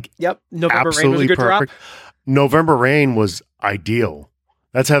 Like, November Rain was a good perfect drop. November Rain was ideal.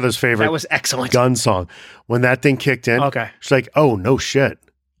 That's Heather's favorite. That was excellent. Gun song. When that thing kicked in, she's like, "Oh no shit!"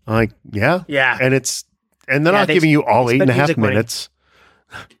 I'm like, "Yeah, yeah." And they're not giving you all 8.5 minutes.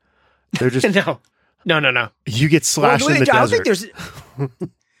 They're just no. You get slashed in the desert. I don't think there's,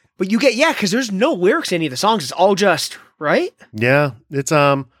 but you get because there's no lyrics in any of the songs. It's all just right. Yeah, it's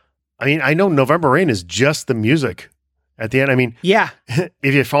I mean, I know November Rain is just the music at the end. I mean, if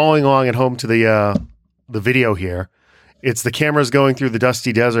you're following along at home to the video here, it's the cameras going through the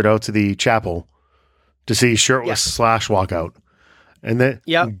dusty desert out to the chapel to see shirtless Slash walk out, and then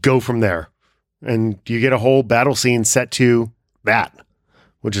go from there, and you get a whole battle scene set to that,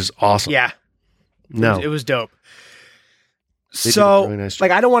 which is awesome. Yeah, it was dope. So, really nice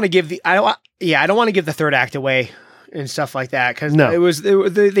I don't want to give the third act away and stuff like that because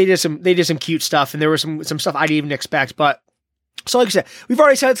they did some cute stuff and there was some stuff I didn't even expect. But so, like I said, we've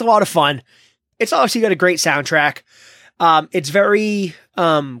already said it's a lot of fun. It's obviously got a great soundtrack. It's very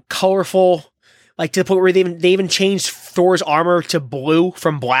colorful, like to the point where they even changed Thor's armor to blue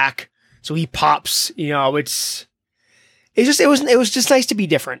from black, so he pops. It was just nice to be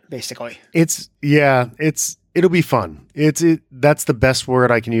different, basically. It'll be fun. That's the best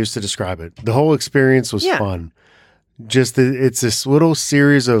word I can use to describe it. The whole experience was fun. It's this little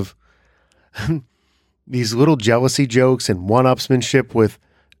series of these little jealousy jokes and one-upsmanship with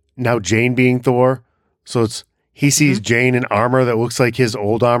now Jane being Thor. So he sees Jane in armor that looks like his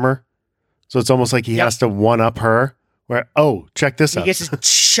old armor. So it's almost like he has to one-up her. Where, check this out. He gets this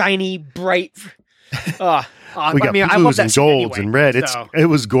shiny, bright... we got blues and golds and red. It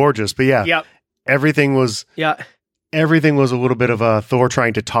was gorgeous, but everything was a little bit of a Thor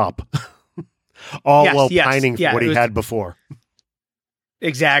trying to top, while pining for what he had before.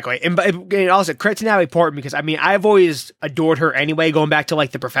 Exactly, and also credit to Natalie Portman because I've always adored her anyway. Going back to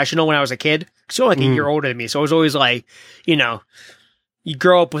like The Professional when I was a kid, she's only like a year older than me, so I was always like, you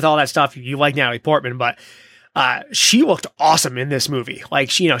grow up with all that stuff. You like Natalie Portman, but. She looked awesome in this movie. Like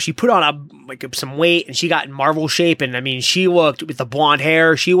she put on some weight and she got in Marvel shape. And she looked with the blonde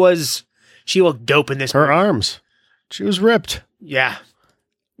hair. She looked dope in this movie. Her arms. She was ripped. Yeah.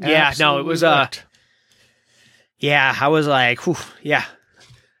 Yeah. Absolutely it was, ripped. I was like, whew, yeah.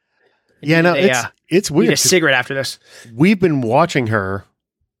 Yeah. No, it's weird. Need a cigarette after this. We've been watching her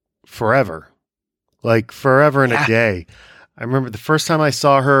forever. Like forever and a day. I remember the first time I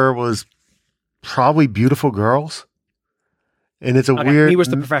saw her was probably Beautiful Girls, and it's weird. He was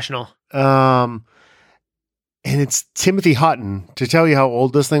The Professional. And it's Timothy Hutton. To tell you how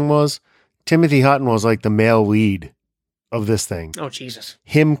old this thing was, Timothy Hutton was like the male lead of this thing. Oh Jesus!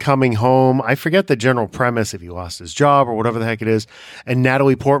 Him coming home. I forget the general premise if he lost his job or whatever the heck it is. And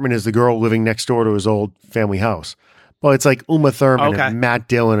Natalie Portman is the girl living next door to his old family house. Well, it's like Uma Thurman and Matt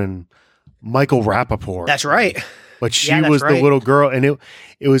Dillon and Michael Rappaport. That's right. But she was the little girl, and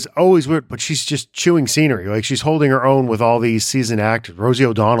it was always weird, but she's just chewing scenery. Like, she's holding her own with all these seasoned actors. Rosie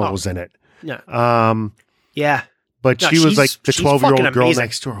O'Donnell was in it. Yeah. But she was like the 12-year-old girl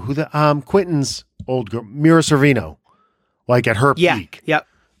next door. Who Quentin's old girl, Mira Sorvino, like at her peak. Yep.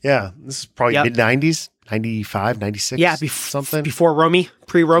 Yeah. This is probably mid-90s. 95, 96. Yeah, something before Romy,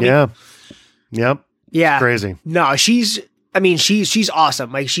 pre-Romy. Yeah. Yep. Yeah. Crazy. No, she's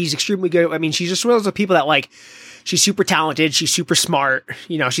awesome. Like, she's extremely good. I mean, she's just one of those people that, like, she's super talented. She's super smart.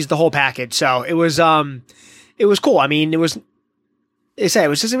 You know, she's the whole package. So it was cool. I mean, it was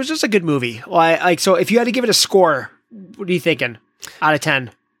just a good movie. So if you had to give it a score, what are you thinking out of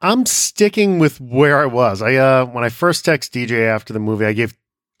 10? I'm sticking with where I was. When I first texted DJ after the movie, I gave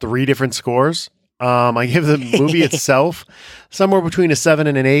 3 different scores. I give the movie itself somewhere between a 7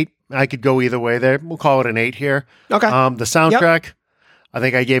 and an 8. I could go either way there. We'll call it an 8 here. Okay. The soundtrack, I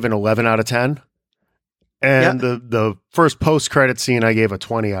think I gave an 11 out of 10. And the first post-credit scene, I gave a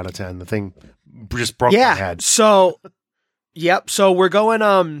 20 out of 10. The thing just broke my head. So, So we're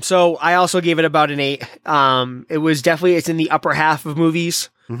going, so I also gave it about an 8. It's in the upper half of movies.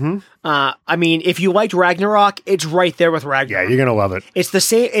 Mm-hmm. I mean, if you liked Ragnarok, it's right there with Ragnarok. Yeah, you're going to love it. It's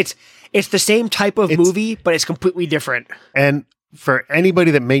the same type of movie, but it's completely different. And for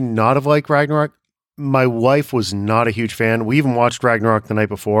anybody that may not have liked Ragnarok, my wife was not a huge fan. We even watched Ragnarok the night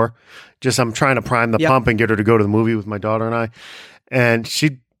before. Just I'm trying to prime the pump and get her to go to the movie with my daughter and I. And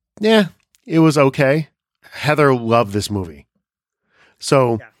it was okay. Heather loved this movie.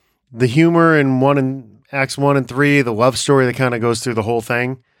 So the humor in acts 1 and 3, the love story that kind of goes through the whole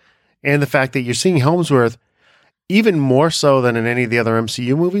thing, and the fact that you're seeing Hemsworth even more so than in any of the other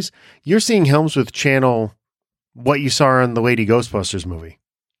MCU movies, you're seeing Hemsworth channel what you saw in the Lady Ghostbusters movie.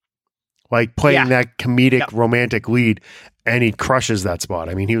 Like playing that comedic romantic lead, and he crushes that spot.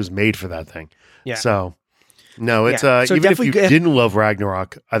 I mean, he was made for that thing. Yeah. So, no, it's so even if you didn't love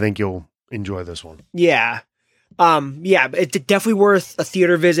Ragnarok, I think you'll enjoy this one. Yeah. It's definitely worth a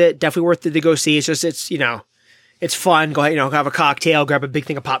theater visit. Definitely worth it to go see. It's just, it's fun. Go ahead, have a cocktail, grab a big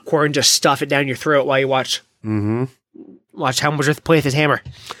thing of popcorn, just stuff it down your throat while you watch Hemsworth play with his hammer.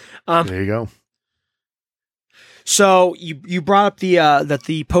 There you go. So you brought up that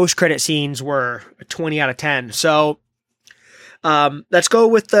the post-credit scenes were a 20 out of 10. So let's go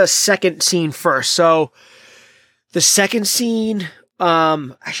with the second scene first. So the second scene,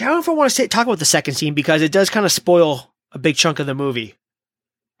 actually, I don't know if I want to talk about the second scene because it does kind of spoil a big chunk of the movie,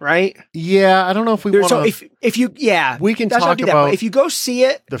 right? Yeah, I don't know if we want to. So if you, we can talk about if you go see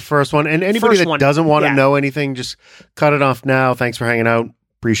it, the first one, and anybody that doesn't want to know anything, just cut it off now. Thanks for hanging out.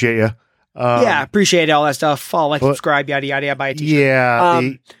 Appreciate you. Appreciate all that stuff. Follow, subscribe, yada yada yada. Buy a t-shirt. Yeah,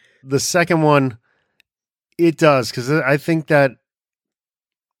 the second one, it does, because I think that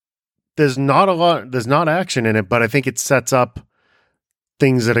there's not action in it, but I think it sets up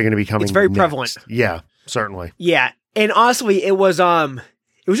things that are going to be coming. It's very prevalent. Yeah, certainly. Yeah, and honestly, it was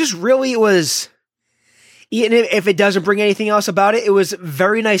just really, even if it doesn't bring anything else about it, it was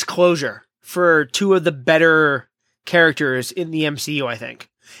very nice closure for 2 of the better characters in the MCU, I think.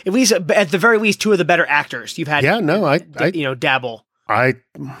 At least, at the very least, 2 of the better actors you've had. Yeah, no, I dabble.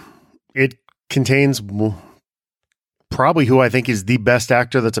 It contains probably who I think is the best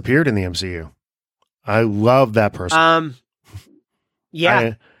actor that's appeared in the MCU. I love that person.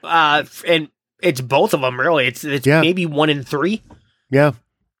 And it's both of them, really. It's maybe 1 in 3. Yeah.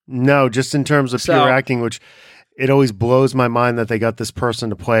 No, just in terms of pure acting, which it always blows my mind that they got this person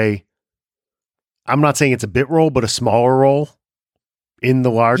to play. I'm not saying it's a bit role, but a smaller role in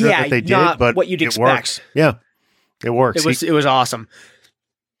the larger that they did, but what you'd expect. Works. Yeah, it works. It was awesome.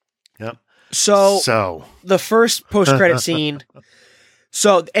 Yep. So the first post-credit scene.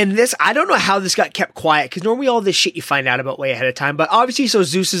 So, and this, I don't know how this got kept quiet, because normally all this shit you find out about way ahead of time, but obviously, so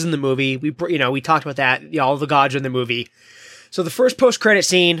Zeus is in the movie. We talked about that. All the gods are in the movie. So the first post-credit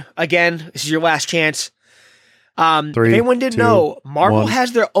scene, again, this is your last chance. 3, if anyone didn't know, Marvel 1.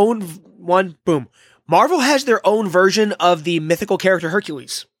 has their own Marvel has their own version of the mythical character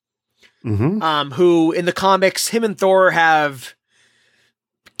Hercules. Mm-hmm. Who in the comics, him and Thor have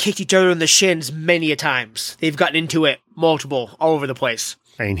kicked each other in the shins many a times. They've gotten into it all over the place.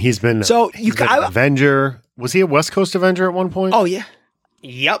 I mean, he's been an Avenger. Was he a West Coast Avenger at one point? Oh yeah,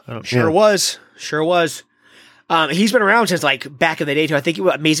 yep, was. He's been around since like back in the day too. I think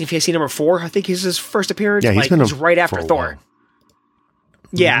Amazing Fantasy number 4. I think is his first appearance. Yeah, he's right after Thor.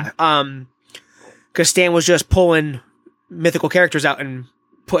 Yeah, because Stan was just pulling mythical characters out and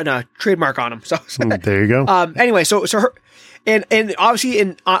putting a trademark on them. So there you go. Anyway, so and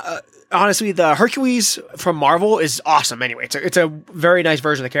obviously honestly, the Hercules from Marvel is awesome. Anyway, it's a very nice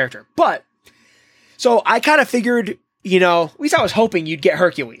version of the character. But so I kind of figured, at least I was hoping you'd get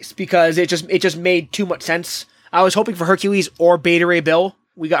Hercules, because it just made too much sense. I was hoping for Hercules or Beta Ray Bill.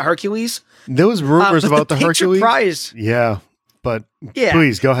 We got Hercules. There was rumors about the Hercules. Surprise. Yeah, but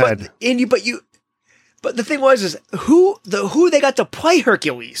please go ahead. But the thing was who they got to play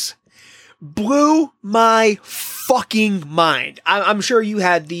Hercules blew my fucking mind. I'm sure you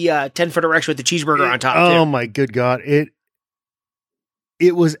had the 10-foot erection with the cheeseburger on top. Oh my good God. It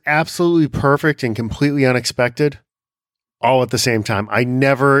was absolutely perfect and completely unexpected all at the same time. I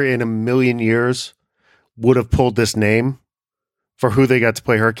never in a million years would have pulled this name for who they got to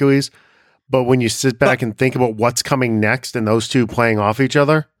play Hercules. But when you sit back and think about what's coming next and those two playing off each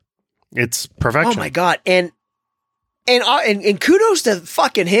other, it's perfection. Oh my God. And kudos to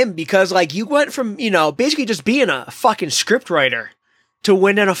fucking him, because like you went from, basically just being a fucking scriptwriter to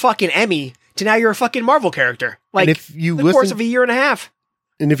winning a fucking Emmy to now you're a fucking Marvel character. Like, and if you the course of a year and a half.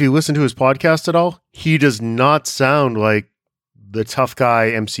 And if you listen to his podcast at all, he does not sound like the tough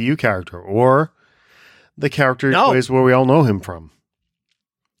guy MCU character or the character he plays where we all know him from.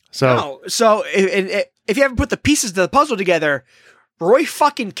 So if you haven't put the pieces of the puzzle together, Roy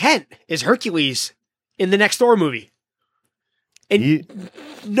fucking Kent is Hercules in the next Thor movie. And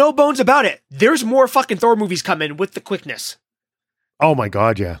no bones about it. There's more fucking Thor movies coming with the quickness. Oh my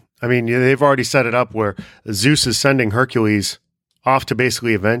God, yeah. I mean, they've already set it up where Zeus is sending Hercules off to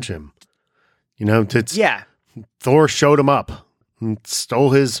basically avenge him. Thor showed him up and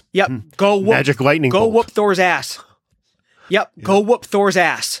stole his magic lightning bolt. Go whoop Thor's ass. Yep, go whoop Thor's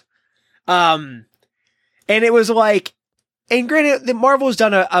ass. And it was like, and granted, the Marvel's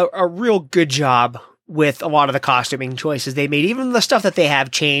done a real good job with a lot of the costuming choices they made. Even the stuff that they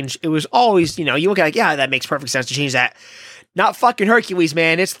have changed, it was always, you look at that makes perfect sense to change that. Not fucking Hercules,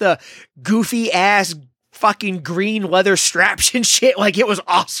 man. It's the goofy ass fucking green leather straps and shit. Like, it was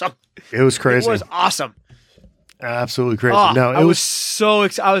awesome. It was crazy. It was awesome. Absolutely crazy. I was so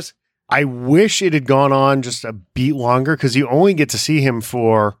excited. I wish it had gone on just a beat longer, because you only get to see him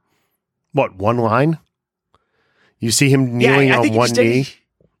for, one line? You see him kneeling on one knee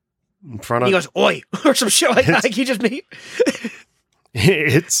in front of... He goes, oi, or some shit like that. Like, he just made...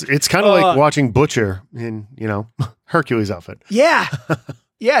 It's kind of like watching Butcher in, Hercules outfit. Yeah.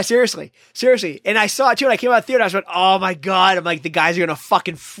 Yeah, seriously. And I saw it too, and I came out of the theater, I was like, oh my God. I'm like, the guys are going to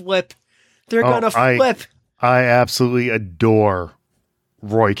fucking flip. They're going to flip. I absolutely adore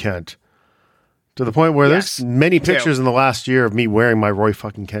Roy Kent. To the point where there's many pictures in the last year of me wearing my Roy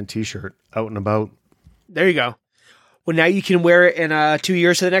fucking Kent t-shirt out and about. There you go. Well, now you can wear it in 2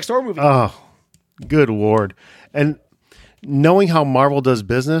 years to the next Thor movie. Oh, good Lord. And knowing how Marvel does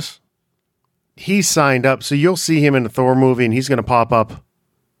business, he's signed up. So you'll see him in a Thor movie, and he's going to pop up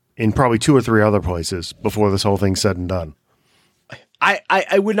in probably 2 or 3 other places before this whole thing's said and done.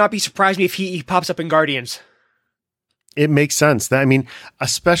 I would not be surprised if he pops up in Guardians. It makes sense.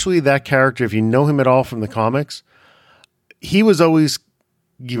 Especially that character, if you know him at all from the comics, he was always,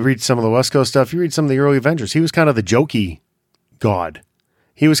 you read some of the West Coast stuff, you read some of the early Avengers, he was kind of the jokey god.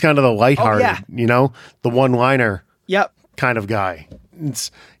 He was kind of the lighthearted, the one-liner kind of guy.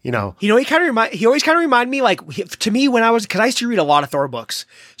 It's, he always kind of remind me, like, to me when because I used to read a lot of Thor books.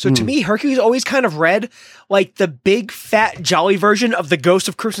 So to me, Hercules always kind of read like the big fat jolly version of the Ghost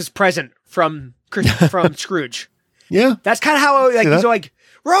of Christmas Present from Scrooge. Yeah. That's kind of how, like, he's like,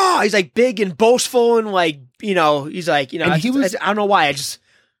 raw. He's like big and boastful and like, he's like, I don't know why.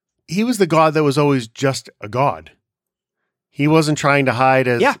 He was the god that was always just a god. He wasn't trying to hide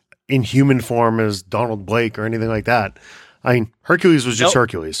as in human form as Donald Blake or anything like that. I mean, Hercules was just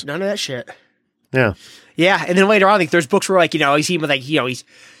Hercules. None of that shit. Yeah. Yeah. And then later on, like, there's books where, like, you see him with, like, he's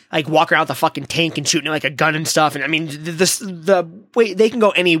like walking around with a fucking tank and shooting like a gun and stuff. And I mean, they can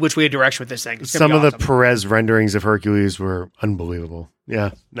go any which way direction with this thing. Some of the Perez renderings of Hercules were unbelievable.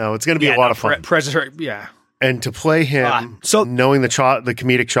 Yeah. No, it's going to be a lot of fun. Perez, And to play him, knowing the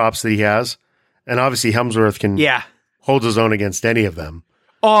comedic chops that he has, and obviously Hemsworth can hold his own against any of them.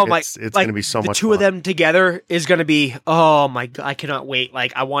 Oh my! It's going to be so much fun. The two of them together is going to be. Oh my God! I cannot wait.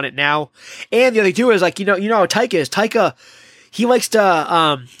 Like, I want it now. And the other thing too is, like, how Taika is. Taika, he likes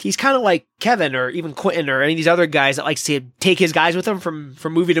to. He's kind of like Kevin or even Quentin or any of these other guys that likes to take his guys with him from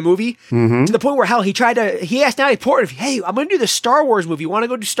movie to movie, to the point where he asked Natalie Portman, "Hey, I'm going to do the Star Wars movie. You want to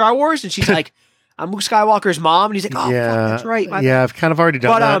go do Star Wars?" And she's like, "I'm Luke Skywalker's mom," and he's like, "Oh, yeah, fuck, that's right." I've kind of already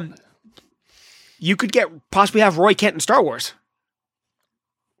done that. You could possibly have Roy Kent in Star Wars.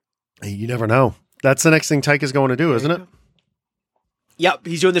 You never know. That's the next thing Taika's going to do, isn't it? Yep,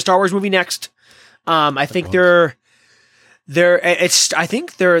 he's doing the Star Wars movie next. I think I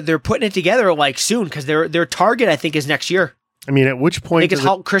think they're putting it together like soon, because their target, I think, is next year. I mean, at which point? I think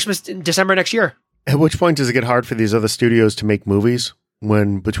it's Christmas in December next year. At which point does it get hard for these other studios to make movies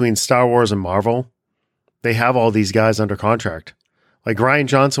when between Star Wars and Marvel, they have all these guys under contract? Like Rian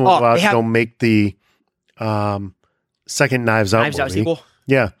Johnson was allowed to go make the second Knives Out sequel.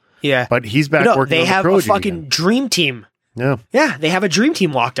 Yeah. Yeah. But he's back working on the trilogy. They have a fucking dream team. Yeah. Yeah, they have a dream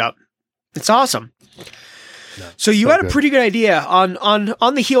team locked up. It's awesome. No, so you had a pretty good idea on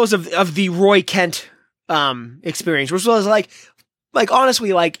the heels of the Roy Kent experience, which was like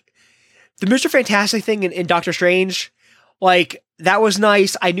honestly, like the Mr. Fantastic thing in Doctor Strange, like that was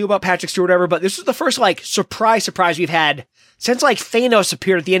nice. I knew about Patrick Stewart, whatever, but this was the first like surprise we've had since like Thanos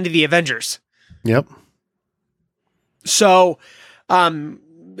appeared at the end of the Avengers. Yep. So,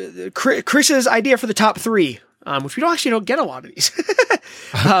 Chris's idea for the top 3, which we don't get a lot of these.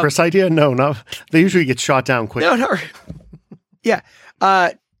 Chris idea? No. They usually get shot down quick. No. Yeah.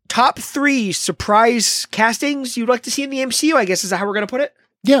 Top 3 surprise castings you'd like to see in the MCU, I guess, is that how we're going to put it?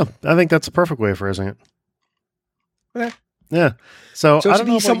 Yeah, I think that's a perfect way of phrasing it. Okay. Yeah. So I don't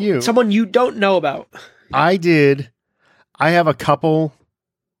know about you. Someone you don't know about. I have a couple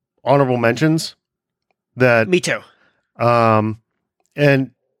honorable mentions that. Me too.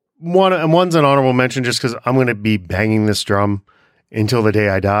 And one's an honorable mention just because I'm going to be banging this drum until the day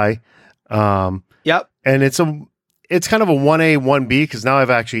I die. Yep. And it's kind of a 1A, 1B because now I've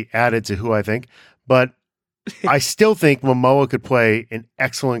actually added to who I think, but I still think Momoa could play an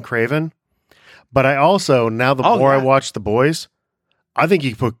excellent Kraven. But I also, now the more I watch The Boys, I think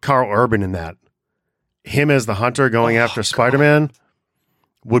you could put Carl Urban in that. Him as the hunter going after Spider-Man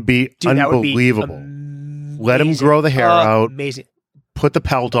would be unbelievable. Let him grow the hair out. Amazing. Put the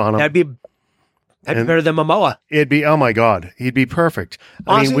pelt on him. That'd be better than Momoa. It'd be, oh my God, he'd be perfect.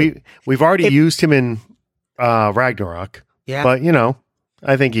 Honestly, I mean, we've already used him in Ragnarok. Yeah. But,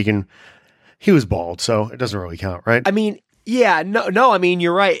 I think he was bald, so it doesn't really count, right? I mean, yeah, no, I mean,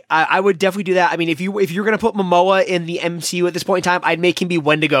 you're right. I would definitely do that. I mean, if you're going to put Momoa in the MCU at this point in time, I'd make him be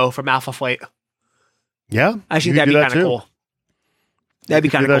Wendigo from Alpha Flight. Yeah. I think that'd be kind of cool. That'd be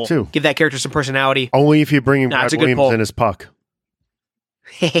kind of cool. Too. Give that character some personality. Only if you bring him Brad Williams in as Puck.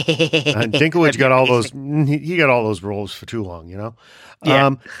 And Dinklage got all those. He got all those roles for too long,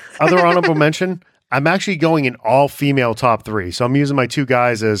 Yeah. Other honorable mention. I'm actually going in all female top 3, so I'm using my 2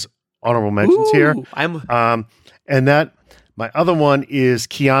 guys as honorable mentions here. And that my other one is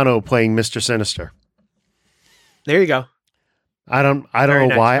Keanu playing Mr. Sinister. There you go. I don't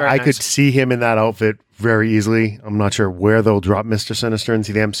know why I could see him in that outfit very easily. I'm not sure where they'll drop Mr. Sinister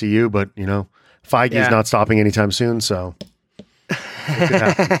into the MCU, but Feige's not stopping anytime soon, so it could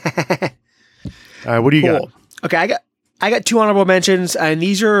happen. All right, what do you got? Okay, I got 2 honorable mentions, and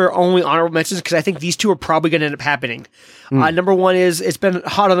these are only honorable mentions because I think these 2 are probably going to end up happening. Number 1 is, it's been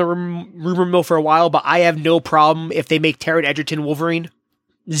hot on the rumor mill for a while, but I have no problem if they make Taron Egerton Wolverine.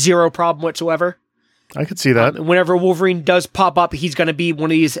 Zero problem whatsoever. I could see that. Whenever Wolverine does pop up, he's going to be one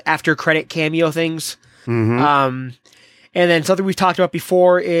of these after credit cameo things. Mm-hmm. And then something we've talked about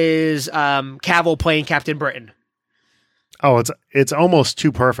before is Cavill playing Captain Britain. Oh, it's almost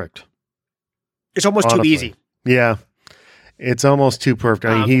too perfect. It's almost too easy. Yeah, it's almost too perfect.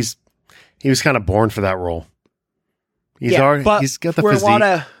 I mean, he was kind of born for that role. He's got the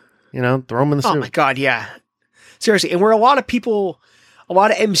physique. Throw him in the suit. Oh my God, yeah. Seriously, and where a lot of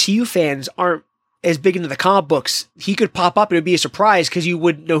MCU fans aren't as big into the comic books, he could pop up and it would be a surprise because you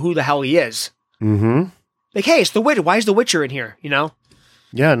wouldn't know who the hell he is. Mm-hmm. Like, hey, it's the Witcher. Why is the Witcher in here?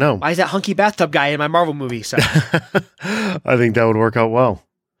 Yeah, no. Why is that hunky bathtub guy in my Marvel movie? So I think that would work out well.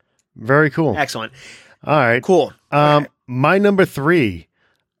 Very cool. Excellent. All right. Cool. My number 3,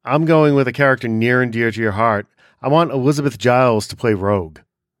 I'm going with a character near and dear to your heart. I want Elizabeth Giles to play Rogue.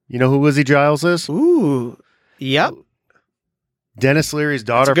 You know who Lizzie Giles is? Ooh. Yep. Dennis Leary's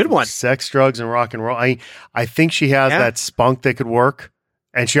daughter. That's a good one. Sex, drugs, and rock and roll. I think she has that spunk that could work.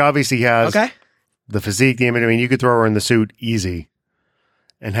 And she obviously has the physique, the image. I mean, you could throw her in the suit easy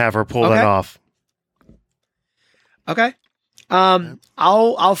and have her pull that off. Okay.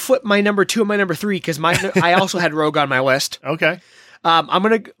 I'll flip my number 2 and my number 3 because I also had Rogue on my list. Okay.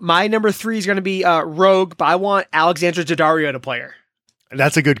 My number 3 is gonna be Rogue, but I want Alexandra Daddario to play her.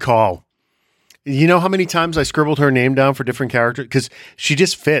 That's a good call. You know how many times I scribbled her name down for different characters? Because she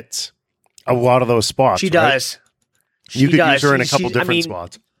just fits a lot of those spots. She does. You could use her in a couple different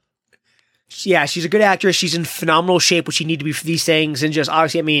spots. Yeah, she's a good actress. She's in phenomenal shape, which she need to be for these things. And just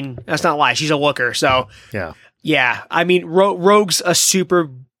obviously, I mean, that's not a lie. She's a looker. So yeah. I mean, Rogue's a super,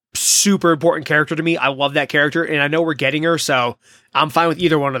 super important character to me. I love that character, and I know we're getting her, so I'm fine with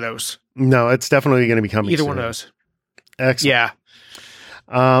either one of those. No, it's definitely going to be coming either soon. One of those. Excellent.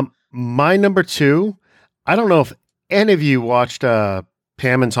 Yeah. My number 2, I don't know if any of you watched Pam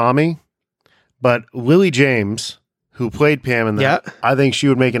and Tommy, but Lily James, who played Pam in that, I think she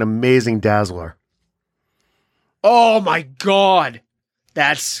would make an amazing Dazzler. Oh my God.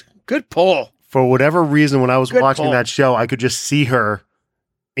 That's good pull. For whatever reason, when I was watching that show, I could just see her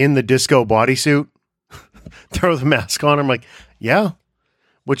in the disco bodysuit, throw the mask on. I'm like, yeah,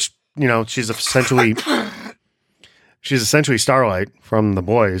 which she's essentially Starlight from The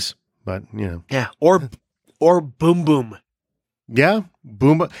Boys, but yeah, or Boom Boom. Yeah,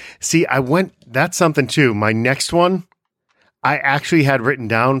 Boom. See, that's something too. My next one, I actually had written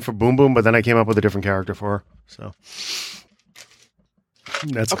down for Boom Boom, but then I came up with a different character for her. So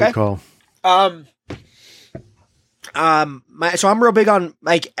that's a good call. So I'm real big on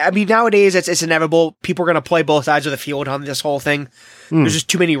nowadays it's inevitable. People are going to play both sides of the field on this whole thing. There's just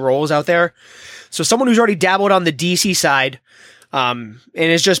too many roles out there. So someone who's already dabbled on the DC side, and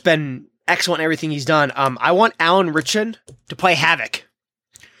has just been excellent in everything he's done. I want Alan Ritchson to play Havoc.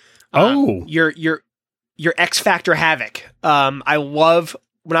 Your X Factor Havoc. I love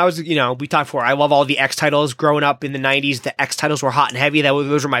when I was, we talked before. I love all the X titles growing up in the 90s. The X titles were hot and heavy.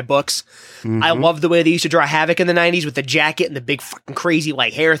 Those were my books. Mm-hmm. I love the way they used to draw Havoc in the 90s with the jacket and the big fucking crazy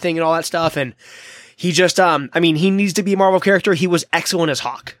hair thing and all that stuff. And he just, he needs to be a Marvel character. He was excellent as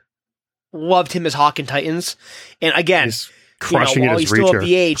Hawk. Loved him as Hawk in Titans. And again, he's crushing while it as he's still Reacher. Up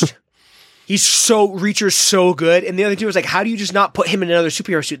the age, Reacher's so good. And the other thing was how do you just not put him in another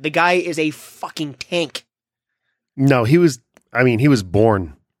superhero suit? The guy is a fucking tank. No, he was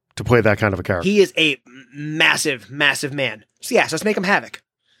born to play that kind of a character. He is a massive, massive man. So yes, let's make him Havoc.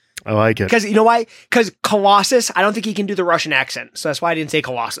 I like it. Because you know why? Because Colossus, I don't think he can do the Russian accent. So that's why I didn't say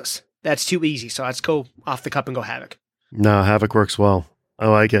Colossus. That's too easy. So let's go off the cup and go Havoc. No, Havoc works well. I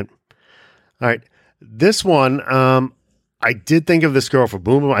like it. All right. This one, I did think of this girl for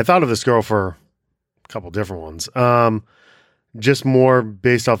Boom Boom. I thought of this girl for a couple different ones. Just more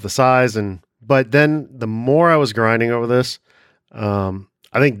based off the size. But then the more I was grinding over this, I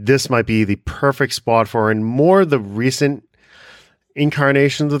think this might be the perfect spot for her, and more the recent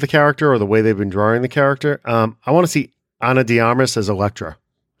incarnations of the character or the way they've been drawing the character. I want to see Ana de Armas as Elektra.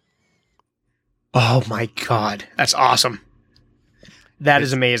 Oh my God. That's awesome. That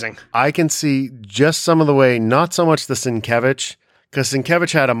is amazing. I can see just some of the way, not so much the Sienkiewicz, because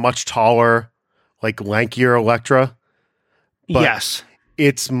Sienkiewicz had a much taller, lankier Elektra. Yes.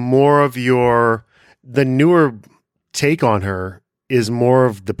 It's more of the newer take on her is more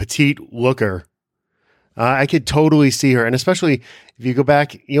of the petite looker. I could totally see her. And especially if you go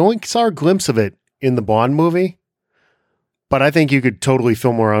back, you only saw a glimpse of it in the Bond movie, but I think you could totally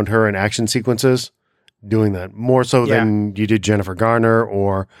film around her in action sequences doing that more so than you did Jennifer Garner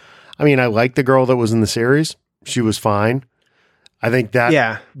I like the girl that was in the series. She was fine. I think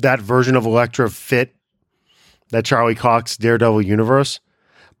that version of Elektra fit that Charlie Cox Daredevil universe,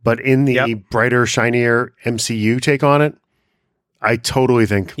 but in the brighter, shinier MCU take on it, I totally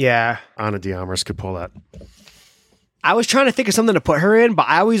think Ana de Armas could pull that. I was trying to think of something to put her in, but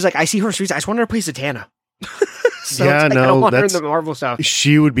I always I see her in streets. I just want her to play Zatanna. I don't want her in the Marvel stuff.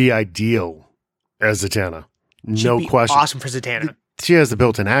 She would be ideal as Zatanna. No question. Awesome for Zatanna. She has the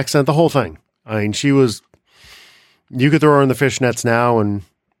built-in accent, the whole thing. She was. You could throw her in the fishnets now, and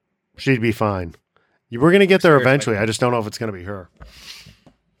she'd be fine. We're going to get there eventually. I just don't know if it's going to be her.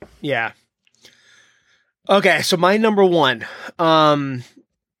 Yeah. Okay, so my number one. Again,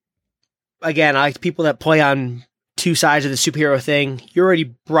 I like people that play on two sides of the superhero thing. You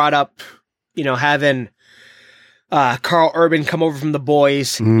already brought up, having Carl Urban come over from The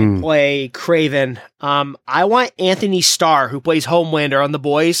Boys and play Kraven. I want Anthony Starr, who plays Homelander on The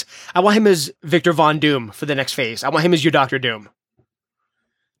Boys. I want him as Victor Von Doom for the next phase. I want him as your Dr. Doom.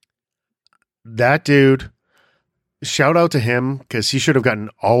 That dude, shout out to him because he should have gotten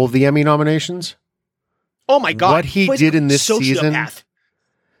all of the Emmy nominations. Oh my God. What he did in this season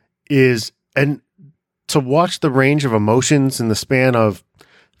is, and to watch the range of emotions in the span of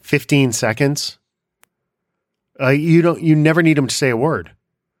 15 seconds, you never need him to say a word.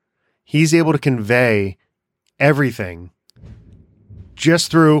 He's able to convey everything just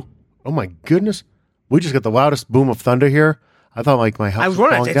through, oh my goodness, we just got the loudest boom of thunder here. I thought my house was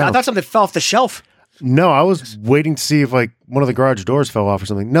falling down. I thought something fell off the shelf. No, I was waiting to see if one of the garage doors fell off or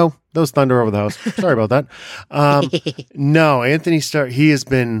something. No, that was thunder over the house. Sorry about that. No, Anthony Starr, he has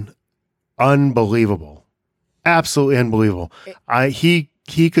been unbelievable. Absolutely unbelievable.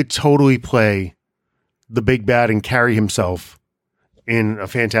 He could totally play the big bad and carry himself in a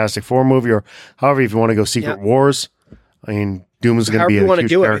Fantastic Four movie, or however, if you want to go Secret Wars. Doom is going to be a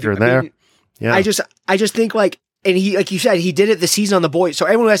huge character there. Yeah. I just think and he, like you said, he did it this season on The Boys. So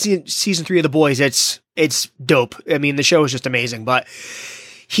everyone who has seen season 3 of The Boys, it's dope. The show is just amazing, but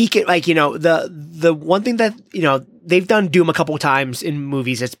he can, the one thing that, they've done Doom a couple of times in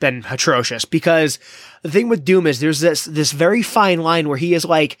movies. It's been atrocious because the thing with Doom is there's this very fine line where he is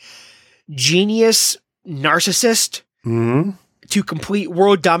genius narcissist to complete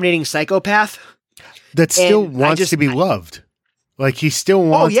world dominating psychopath that still wants to be loved. Like he still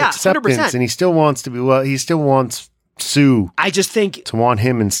wants acceptance 100%. And he still wants to be he still wants Sue. I just think to want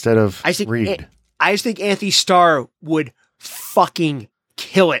him instead of Reed. I just think Anthony Starr would fucking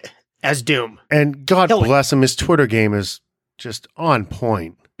kill it as Doom. And God bless him, his Twitter game is just on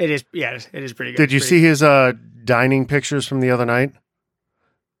point. It is, yeah, it is pretty good. Did you see his dining pictures from the other night?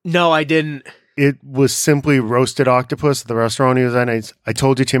 No, I didn't. It was simply roasted octopus at the restaurant he was at. I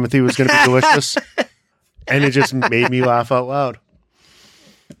told you Timothy was going to be delicious. And it just made me laugh out loud.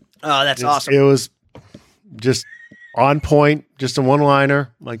 Oh, that's awesome. It was just on point, just a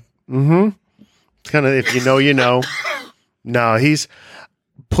one-liner. Like, It's kind of, if you know, you know. No, he's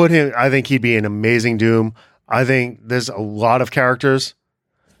put him, I think he'd be an amazing Doom. I think there's a lot of characters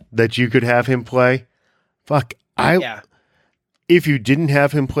that you could have him play. If you didn't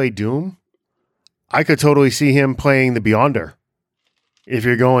have him play Doom, I could totally see him playing the Beyonder. If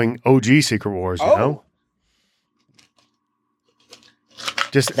you're going OG Secret Wars, you know?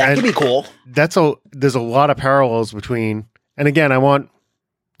 That could be cool. There's a lot of parallels between, and again, I want,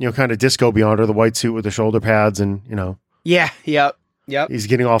 kind of disco Beyonder, the white suit with the shoulder pads and, Yeah, yep. He's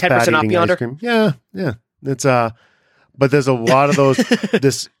getting all fat eating ice cream. Yeah. It's but there's a lot of those,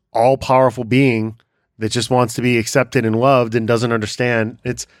 this all-powerful being that just wants to be accepted and loved and doesn't understand.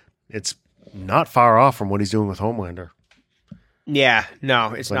 It's not far off from what he's doing with Homelander. Yeah,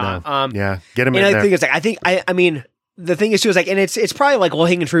 no, it's not. No. Get him in there. The thing is, I mean, the thing is too is and it's probably like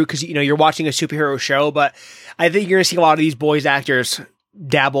low-hanging fruit because you're watching a superhero show, but I think you're gonna see a lot of these boys actors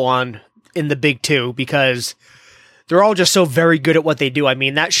dabble in the big two because they're all just so very good at what they do. I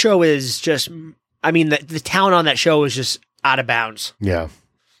mean, that show is just, the talent on that show is just out of bounds. Yeah.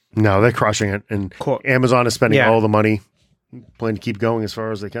 No, they're crushing it. And Amazon is spending all the money planning to keep going as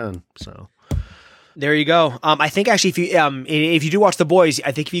far as they can. So there you go. I think actually if you do watch The Boys,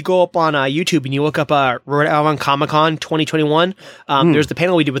 I think if you go up on YouTube and you look up Rhode Island Comic-Con 2021, there's the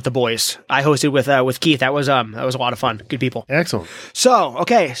panel we did with The Boys. I hosted with Keith. That was a lot of fun. Good people. Excellent. So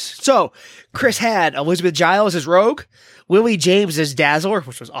Chris had Elizabeth Giles as Rogue, Lily James as Dazzler,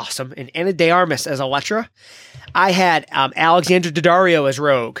 which was awesome, and Anna de Armas as Elektra. I had Alexandra Daddario as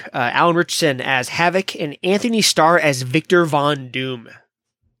Rogue, Alan Richardson as Havoc, and Anthony Starr as Victor Von Doom.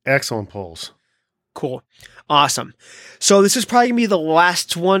 Excellent polls. Cool. Awesome. So this is probably going to be the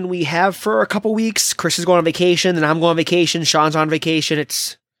last one we have for a couple weeks. Chris is going on vacation, then I'm going on vacation. Sean's on vacation.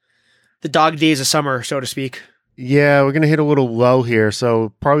 It's the dog days of summer, so to speak. Yeah, we're going to hit a little low here.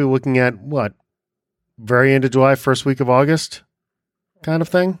 So probably looking at very end of July, first week of August kind of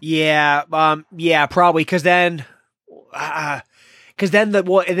thing? Yeah. Probably. Cause then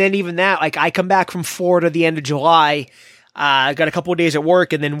even that, like I come back from Florida the end of July. I got a couple of days at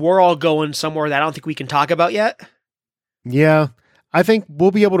work, and then we're all going somewhere that I don't think we can talk about yet. Yeah, I think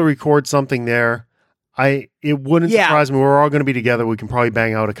we'll be able to record something there. It wouldn't surprise me. We're all going to be together. We can probably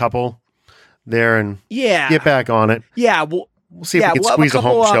bang out a couple there and get back on it. Yeah, we'll see if we can squeeze a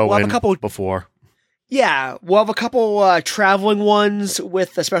home show in before. Yeah, we'll have a couple traveling ones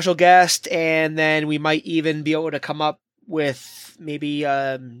with a special guest, and then we might even be able to come up with maybe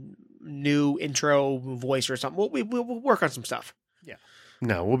new intro voice or something. We'll work on some stuff. Yeah.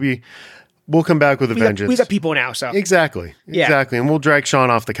 No, we'll come back with a vengeance. We got people now, so exactly, and we'll drag Sean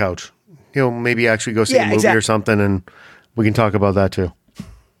off the couch. He'll maybe actually go see a movie or something, and we can talk about that too.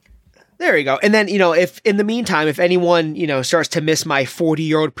 There you go. And then, if in the meantime, if anyone, starts to miss my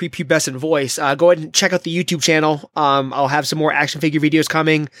 40-year-old prepubescent voice, go ahead and check out the YouTube channel. I'll have some more action figure videos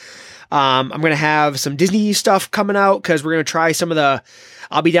coming. I'm going to have some Disney stuff coming out because we're going to try some of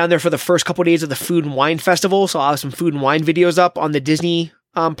I'll be down there for the first couple of days of the Food and Wine Festival. So I'll have some food and wine videos up on the Disney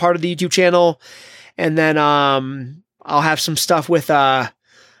part of the YouTube channel. And then I'll have some stuff with our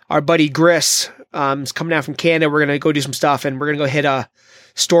buddy Gris. He's coming down from Canada. We're going to go do some stuff, and we're going to go hit a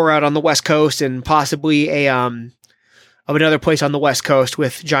store out on the West Coast and possibly another place on the West Coast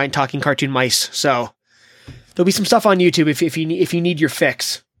with giant talking cartoon mice. So there'll be some stuff on YouTube if you need your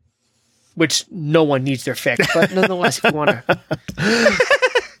fix, which no one needs their fix, but nonetheless, if you want to,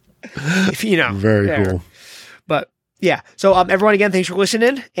 very cool. But yeah, so everyone again, thanks for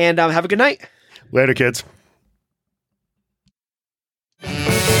listening, and have a good night. Later, kids.